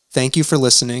you. Thank you for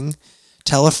listening.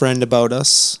 Tell a friend about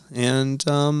us, and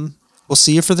we'll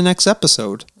see you for the next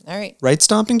episode. All right. Right,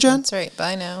 Stomping Jen? That's right.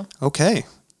 Bye now. Okay.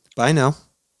 Bye now.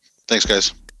 Thanks,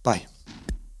 guys. Bye.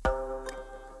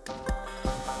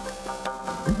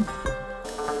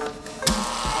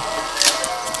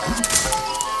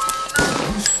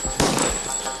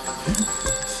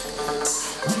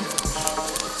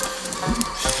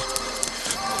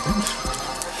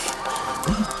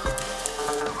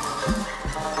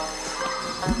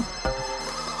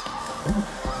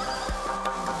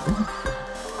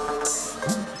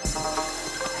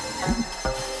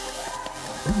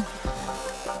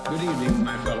 Good evening,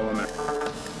 my fellow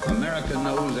Americans. America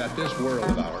knows that this world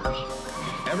of ours,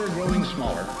 ever growing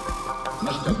smaller,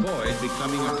 must avoid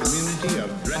becoming a community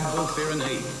of dreadful fear and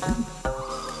hate.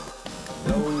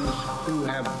 Those who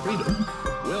have freedom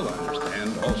will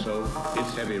understand also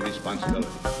its heavy responsibility.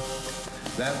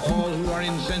 That all who are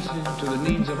insensitive to the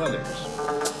needs of others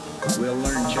will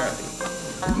learn charity,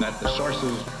 and that the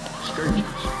sources, scourges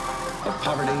of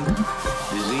poverty,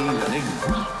 disease, and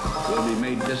ignorance will be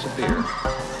made disappear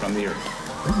from the earth.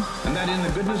 And that in the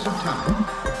goodness of time,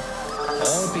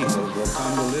 all peoples will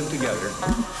come to live together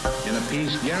in a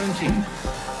peace guaranteed